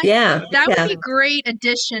anyway. Yeah. That would be a great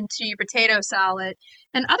addition to your potato salad.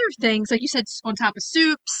 And other things, like you said, on top of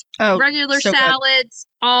soups, regular salads,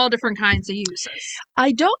 all different kinds of uses.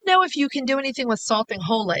 I don't know if you can do anything with salting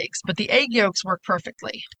whole eggs, but the egg yolks work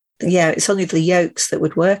perfectly. Yeah, it's only the yolks that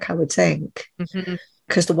would work, I would think.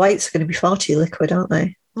 Because the whites are going to be far too liquid, aren't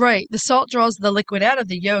they? Right. The salt draws the liquid out of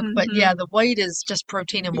the yolk, but the white is just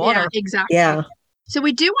protein and water. Yeah, exactly. Yeah. So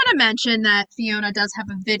we do want to mention that Fiona does have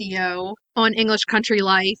a video on English Country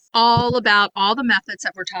Life all about all the methods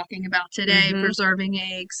that we're talking about today, preserving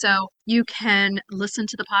eggs. So you can listen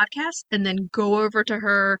to the podcast and then go over to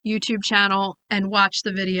her YouTube channel and watch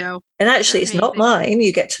the video. And actually, it's not mine.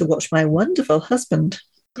 You get to watch my wonderful husband.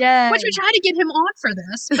 Yeah. Which we tried to get him on for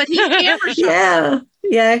this, but he's camera shy.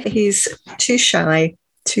 Yeah, he's too shy.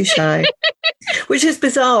 Which is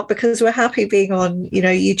bizarre because we're happy being on,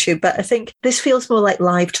 YouTube. But I think this feels more like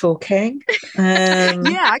live talking. Yeah,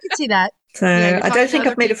 I can see that. So I don't think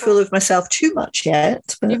I've made a fool of myself too much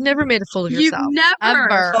yet. But... You've never made a fool of yourself. You've never.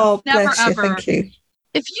 Ever. Oh, never, bless you. ever. Thank you.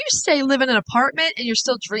 If you say live in an apartment and you're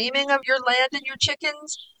still dreaming of your land and your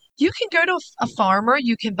chickens, you can go to a farmer.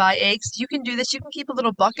 You can buy eggs. You can do this. You can keep a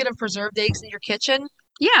little bucket of preserved eggs in your kitchen.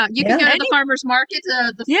 Yeah, you can go to the farmer's market,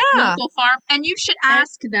 the local farm, and you should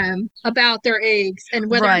ask them about their eggs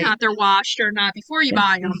and whether or not they're washed or not before you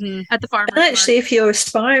buy them at the farmer's market. And actually, if you're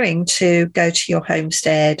aspiring to go to your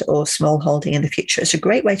homestead or small holding in the future, it's a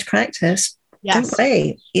great way to practice. Yes. Don't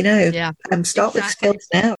wait, start with skills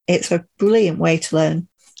now. It's a brilliant way to learn.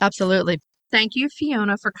 Absolutely. Thank you,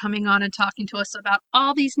 Fiona, for coming on and talking to us about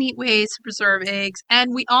all these neat ways to preserve eggs.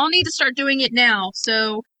 And we all need to start doing it now.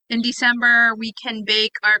 So in December, we can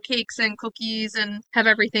bake our cakes and cookies and have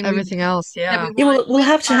everything else. Yeah. We'll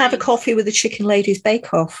have to have a coffee with the Chicken Ladies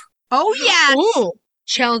Bake Off. Oh, yes. Ooh,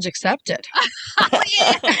 challenge accepted. Oh,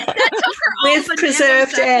 yeah. That took her with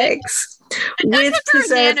preserved eggs. With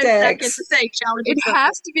preserved eggs. To say challenge it accepted.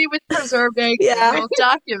 has to be with preserved eggs. Yeah. We'll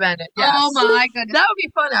document it. Yes. Oh, my goodness. That would be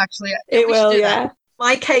fun, actually. It will, yeah.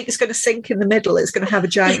 My cake is going to sink in the middle. It's going to have a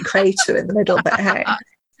giant crater in the middle, but hey.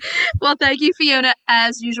 Well, thank you, Fiona.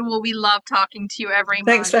 As usual, we love talking to you every month.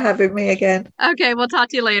 Thanks for having me again. Okay, we'll talk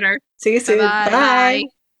to you later. See you soon. Bye-bye. Bye.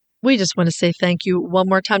 We just want to say thank you one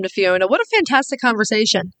more time to Fiona. What a fantastic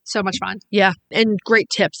conversation. So much fun. Yeah, and great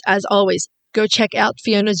tips, as always. Go check out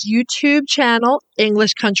Fiona's YouTube channel,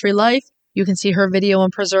 English Country Life. You can see her video on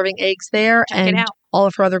preserving eggs there Check it out. All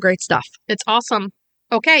of her other great stuff. It's awesome.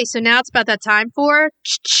 Okay, so now it's about that time for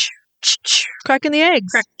Cracking the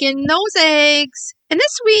eggs. cracking those eggs. And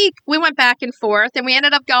this week, we went back and forth, and we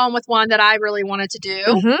ended up going with one that I really wanted to do.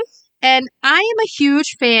 Mm-hmm. And I am a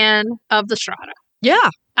huge fan of the Strata. Yeah.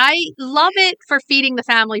 I love it for feeding the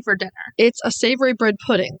family for dinner. It's a savory bread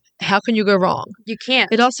pudding. How can you go wrong? You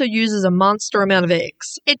can't. It also uses a monster amount of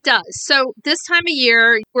eggs. It does. So this time of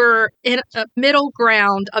year, we're in a middle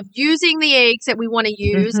ground of using the eggs that we want to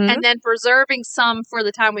use and then preserving some for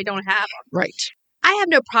the time we don't have them. Right. I have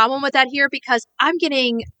no problem with that here because I'm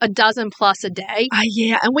getting a dozen plus a day.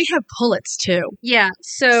 Yeah, and we have pullets too. Yeah.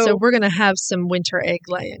 So we're going to have some winter egg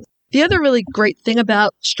laying. The other really great thing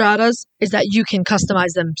about Stratas is that you can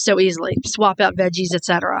customize them so easily. Swap out veggies,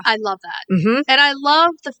 etc. I love that. And I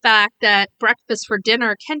love the fact that breakfast for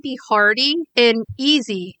dinner can be hearty and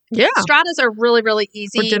easy. Yeah. Stratas are really, really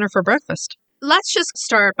easy. For dinner for breakfast. Let's just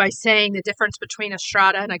start by saying the difference between a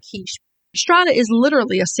strata and a quiche. Strata is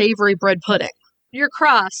literally a savory bread pudding. Your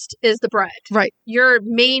crust is the bread. Right. Your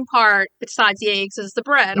main part, besides the eggs, is the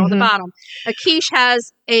bread on the bottom. A quiche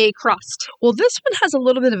has a crust. Well, this one has a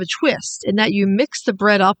little bit of a twist in that you mix the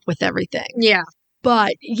bread up with everything. Yeah.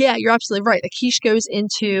 But yeah, you're absolutely right. A quiche goes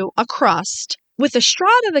into a crust. With a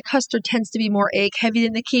strata, the custard tends to be more egg heavy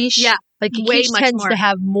than the quiche. Yeah. Like a way quiche much tends more to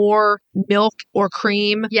have more milk or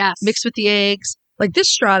cream Yes. mixed with the eggs. Like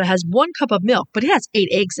this strata has 1 cup of milk, but it has 8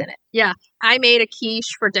 eggs in it. Yeah. I made a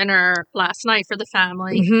quiche for dinner last night for the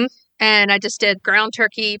family. And I just did ground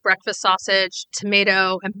turkey, breakfast sausage,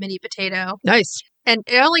 tomato, and mini potato. Nice. And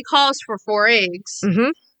it only calls for 4 eggs.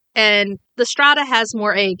 And the strata has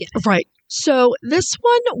more egg in it. Right. So this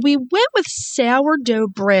one, we went with sourdough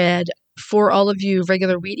bread for all of you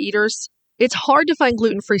regular wheat eaters. It's hard to find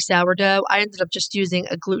gluten-free sourdough. I ended up just using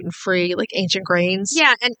a gluten-free, like Ancient Grains.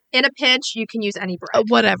 Yeah, and in a pinch, you can use any bread.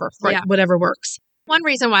 Whatever. Right. Yeah. Whatever works. One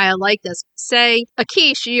reason why I like this, say a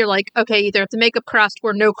quiche, you're like, okay, either have to make a crust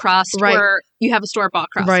or no crust, right. or you have a store-bought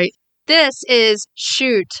crust. Right. This is,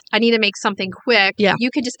 shoot, I need to make something quick. Yeah. You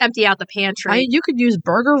can just empty out the pantry. You could use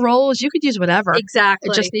burger rolls. You could use whatever. Exactly.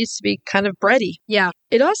 It just needs to be kind of bready. Yeah.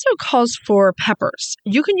 It also calls for peppers.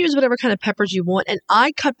 You can use whatever kind of peppers you want. And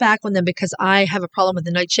I cut back on them because I have a problem with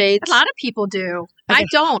the nightshades. A lot of people do. I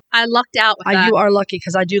don't. I lucked out with that. You are lucky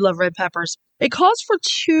because I do love red peppers. It calls for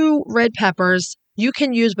 2 red peppers. You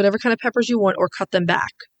can use whatever kind of peppers you want or cut them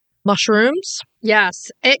back. Mushrooms?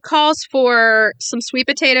 Yes. It calls for some sweet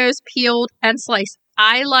potatoes peeled and sliced.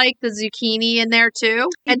 I like the zucchini in there too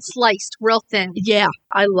and sliced real thin. Yeah,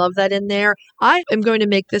 I love that in there. I am going to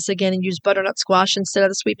make this again and use butternut squash instead of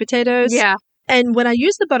the sweet potatoes. Yeah. And when I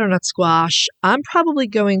use the butternut squash, I'm probably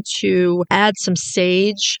going to add some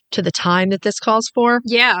sage to the thyme that this calls for.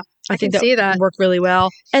 Yeah. I think that would work really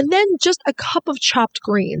well. And then just a cup of chopped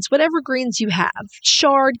greens, whatever greens you have.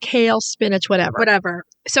 Chard, kale, spinach, whatever.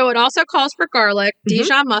 So it also calls for garlic,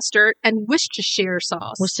 Dijon mustard, and Worcestershire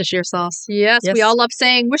sauce. Worcestershire sauce. Yes, we all love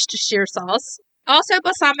saying Worcestershire sauce. Also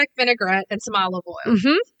balsamic vinaigrette and some olive oil.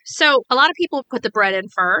 So a lot of people put the bread in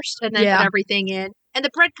first and then put everything in. And the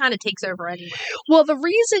bread kind of takes over anyway. Well, the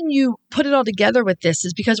reason you put it all together with this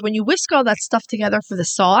is because when you whisk all that stuff together for the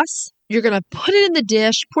sauce, you're going to put it in the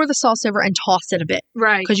dish, pour the sauce over, and toss it a bit.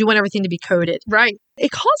 Right. Because you want everything to be coated. Right. It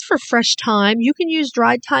calls for fresh thyme. You can use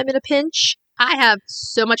dried thyme in a pinch. I have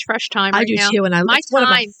so much fresh thyme right now. I do too, and it's one of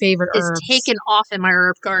my favorite herbs. It's taken off in my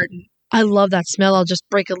herb garden. I love that smell. I'll just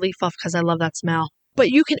break a leaf off because I love that smell. But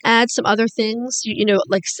you can add some other things. You know,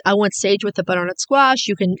 like I want sage with the butternut squash.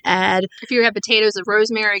 You can add... If you have potatoes, the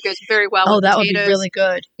rosemary goes very well with that potatoes. Would be really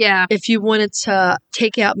good. Yeah. If you wanted to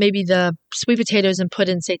take out maybe the sweet potatoes and put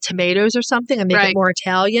in, say, tomatoes or something and make it more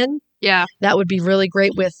Italian. Yeah. That would be really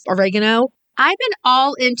great with oregano. I've been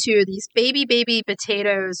all into these baby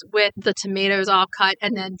potatoes with the tomatoes all cut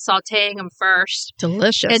and then sauteing them first.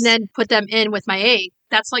 Delicious. And then put them in with my egg.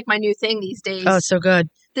 That's like my new thing these days. Oh, it's so good.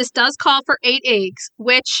 This does call for 8 eggs,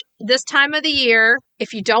 which this time of the year,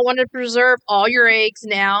 if you don't want to preserve all your eggs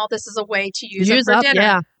now, this is a way to use them for dinner.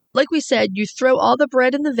 Yeah. Like we said, you throw all the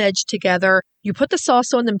bread and the veg together. You put the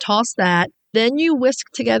sauce on them, toss that. Then you whisk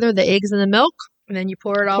together the eggs and the milk. And then you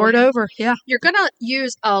pour it all Pour it over, yeah. You're going to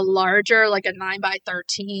use a larger, like a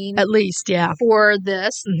 9x13. At least, yeah. For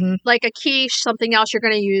this. Mm-hmm. Like a quiche, something else, you're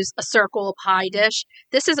going to use a circle pie dish.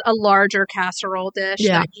 This is a larger casserole dish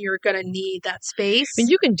that you're going to need that space. I mean,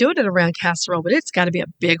 you can do it in a round casserole, but it's got to be a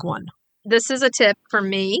big one. This is a tip for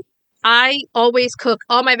me. I always cook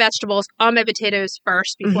all my vegetables, all my potatoes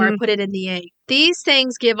first before I put it in the egg. These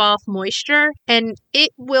things give off moisture and it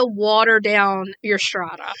will water down your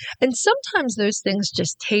strata. And sometimes those things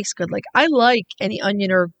just taste good. Like I like any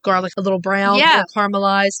onion or garlic a little brown or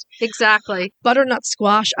caramelized. Exactly. Butternut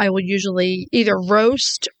squash, I will usually either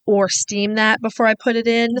roast or steam that before I put it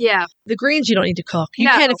in. Yeah. The greens you don't need to cook. You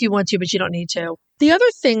can if you want to, but you don't need to. The other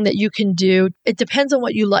thing that you can do, it depends on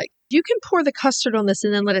what you like. You can pour the custard on this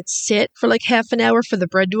and then let it sit for like half an hour for the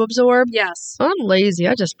bread to absorb. Yes. I'm lazy.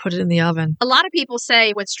 I just put it in the oven. A lot of people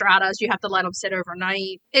say with stratas, you have to let them sit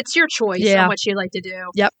overnight. It's your choice on what you like to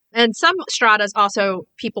do. Yep. And some stratas also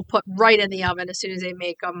people put right in the oven as soon as they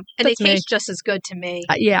make them. And they taste just as good to me.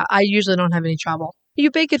 Yeah, I usually don't have any trouble. You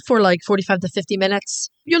bake it for like 45 to 50 minutes.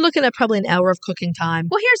 You're looking at probably an hour of cooking time.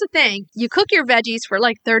 Well, here's the thing. You cook your veggies for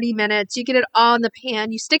like 30 minutes. You get it all in the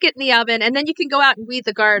pan. You stick it in the oven. And then you can go out and weed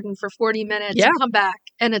the garden for 40 minutes and come back.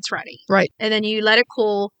 And it's ready. Right. And then you let it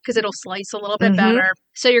cool because it'll slice a little bit better.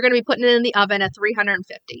 So you're going to be putting it in the oven at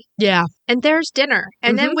 350. Yeah. And there's dinner.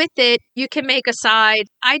 And then with it, you can make a side.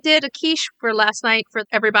 I did a quiche for last night for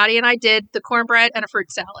everybody. And I did the cornbread and a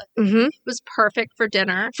fruit salad. It was perfect for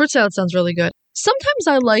dinner. Fruit salad sounds really good. Sometimes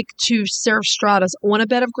I like to serve stratas on a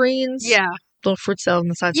bed of greens. Yeah. Little fruit salad on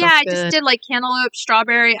the side. Yeah, I just did like cantaloupe,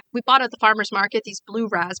 strawberry. We bought at the farmer's market these blue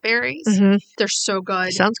raspberries. They're so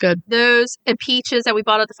good. Sounds good. Those and peaches that we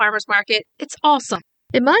bought at the farmer's market. It's awesome.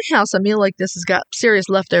 In my house, a meal like this has got serious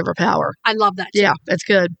leftover power. I love that too. Yeah, it's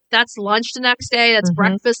good. That's lunch the next day. That's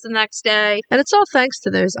breakfast the next day. And it's all thanks to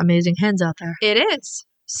those amazing hens out there. It is.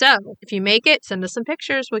 So if you make it, send us some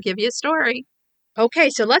pictures. We'll give you a story. Okay,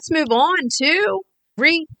 so let's move on to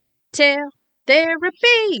retail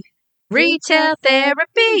therapy. Retail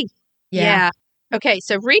therapy. Yeah. Okay,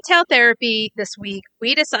 so retail therapy this week,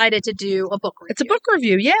 we decided to do a book review. It's a book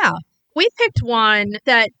review, yeah. We picked one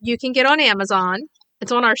that you can get on Amazon.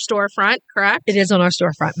 It's on our storefront, correct? It is on our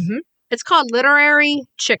storefront. It's called Literary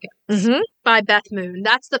Chickens by Beth Moon.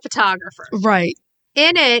 That's the photographer. Right.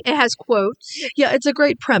 In it, it has quotes. Yeah, it's a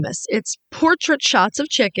great premise. It's portrait shots of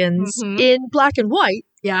chickens in black and white.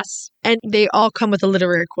 Yes. And they all come with a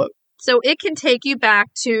literary quote. So it can take you back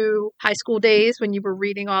to high school days when you were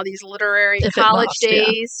reading all these literary college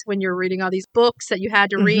days, when you're reading all these books that you had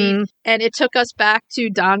to read. And it took us back to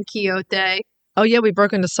Don Quixote. Oh, yeah, we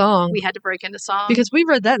broke into song. We had to break into song. Because we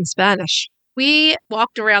read that in Spanish. We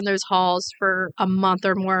walked around those halls for a month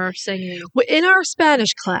or more singing. In our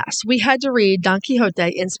Spanish class, we had to read Don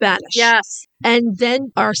Quixote in Spanish. Yes. And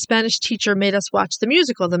then our Spanish teacher made us watch the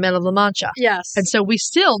musical, The Man of La Mancha. Yes. And so we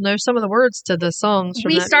still know some of the words to the songs from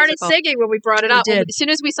We started singing when we brought it up. We did. As soon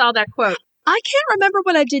as we saw that quote. I can't remember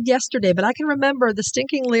what I did yesterday, but I can remember the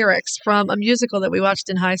stinking lyrics from a musical that we watched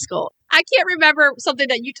in high school. I can't remember something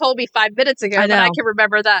that you told me 5 minutes ago, but I can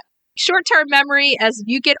remember that. Short-term memory, as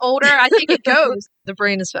you get older, I think it goes. The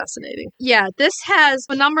brain is fascinating. Yeah, this has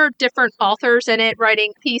a number of different authors in it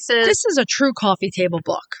writing pieces. This is a true coffee table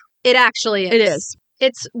book. It actually is. It is.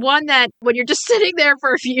 It's one that when you're just sitting there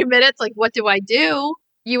for a few minutes, like, what do I do?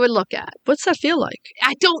 You would look at. What's that feel like?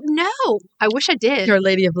 I don't know. I wish I did. You're a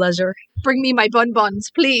lady of leisure. Bring me my buns,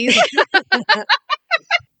 please.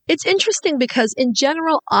 It's interesting because in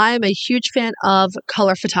general, I'm a huge fan of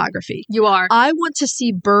color photography. You are. I want to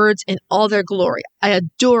see birds in all their glory. I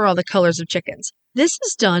adore all the colors of chickens. This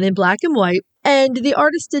is done in black and white, and the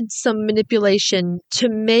artist did some manipulation to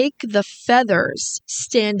make the feathers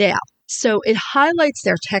stand out. So it highlights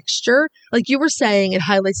their texture. Like you were saying, it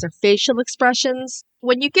highlights their facial expressions.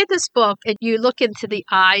 When you get this book and you look into the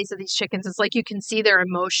eyes of these chickens, it's like you can see their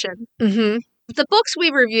emotion. The books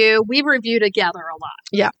we review together a lot.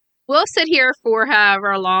 Yeah. We'll sit here for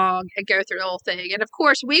however long and go through the whole thing. And of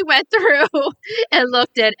course, we went through and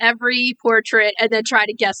looked at every portrait and then tried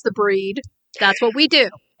to guess the breed. That's what we do.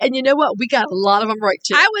 And you know what? We got a lot of them right,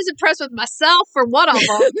 too. I was impressed with myself for one of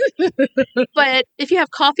them. But if you have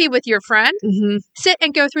coffee with your friend, sit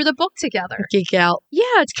and go through the book together. Geek out. Yeah,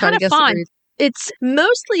 it's kind of fun. It's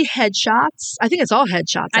mostly headshots. I think it's all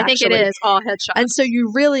headshots, I think it is all headshots. And so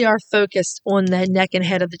you really are focused on the neck and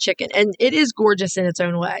head of the chicken. And it is gorgeous in its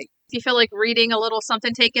own way. Do you feel like reading a little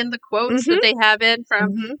something, taking the quotes that they have in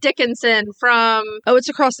from Dickinson, from... Oh, it's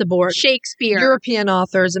across the board. Shakespeare. European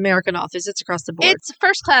authors, American authors. It's across the board. It's a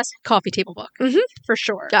first-class coffee table book, for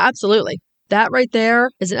sure. Yeah, absolutely. That right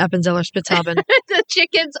there is an Appenzeller Spitzhauben. The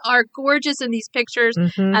chickens are gorgeous in these pictures.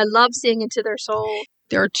 I love seeing into their soul.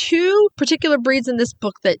 There are 2 particular breeds in this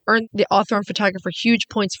book that earned the author and photographer huge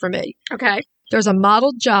points for me. Okay. There's a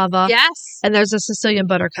mottled Java. Yes. And there's a Sicilian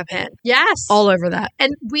Buttercup hen. Yes. All over that.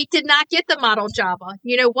 And we did not get the mottled Java.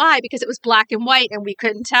 You know why? Because it was black and white and we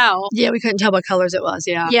couldn't tell. Yeah, we couldn't tell what colors it was,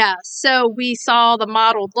 yeah. Yeah, so we saw the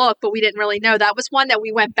mottled look, but we didn't really know. That was one that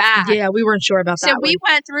we went back. Yeah, we weren't sure about that So we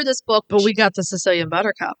went through this book. But we got the Sicilian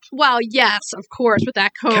Buttercup. Well, yes, of course, with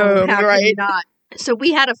that comb. How right? could you not? So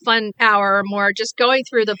we had a fun hour or more just going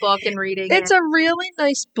through the book and reading it. It's a really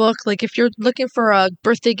nice book. Like if you're looking for a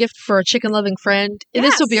birthday gift for a chicken-loving friend,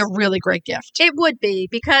 this will be a really great gift. It would be,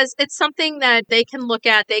 because it's something that they can look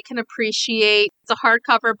at, they can appreciate. It's a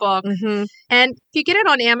hardcover book. And if you get it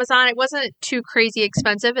on Amazon, it wasn't too crazy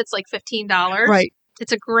expensive. It's like $15. Right.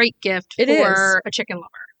 It's a great gift for a chicken lover.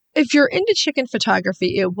 If you're into chicken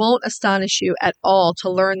photography, it won't astonish you at all to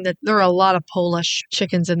learn that there are a lot of Polish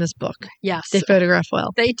chickens in this book. Yes. They photograph well.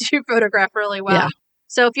 They do photograph really well. Yeah.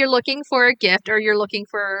 So if you're looking for a gift or you're looking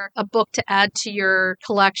for a book to add to your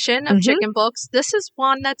collection of chicken books, this is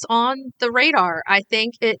one that's on the radar. I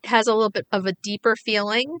think it has a little bit of a deeper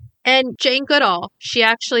feeling. And Jane Goodall, she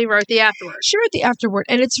actually wrote the afterword. She wrote the afterword,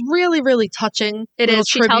 and it's really, really touching. It is.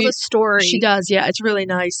 She tells a story. She does, yeah. It's really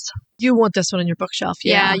nice. You want this one on your bookshelf.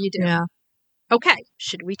 Yeah, you do. Yeah. Okay.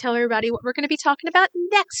 Should we tell everybody what we're going to be talking about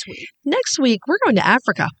next week? Next week, we're going to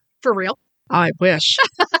Africa. For real? I wish.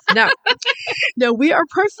 No, we are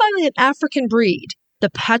profiling an African breed, the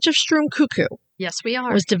Potchefstroom cuckoo. Yes, we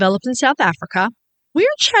are. It was developed in South Africa. We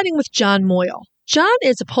are chatting with John Moyle. John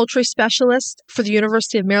is a poultry specialist for the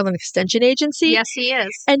University of Maryland Extension Agency. Yes, he is.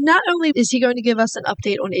 And not only is he going to give us an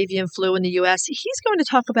update on avian flu in the U.S., he's going to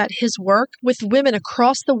talk about his work with women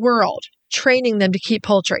across the world, training them to keep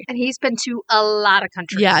poultry. And he's been to a lot of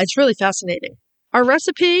countries. Yeah, it's really fascinating. Our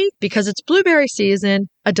recipe, because it's blueberry season,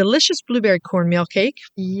 a delicious blueberry cornmeal cake.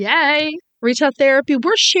 Yay! Retail therapy,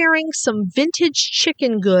 we're sharing some vintage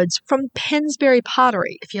chicken goods from Pensbury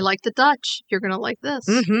Pottery. If you like the Dutch, you're going to like this.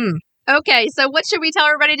 Okay, so what should we tell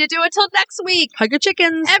everybody to do until next week? Hug your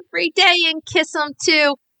chickens. Every day and kiss them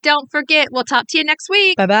too. Don't forget, we'll talk to you next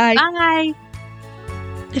week. Bye-bye. Bye.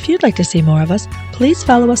 If you'd like to see more of us, please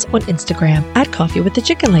follow us on Instagram at Coffee with the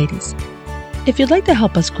Chicken Ladies. If you'd like to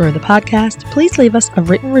help us grow the podcast, please leave us a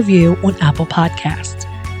written review on Apple Podcasts.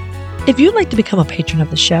 If you'd like to become a patron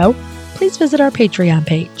of the show, please visit our Patreon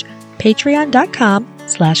page,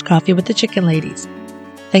 patreon.com/Coffee with the Chicken Ladies.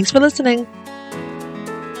 Thanks for listening.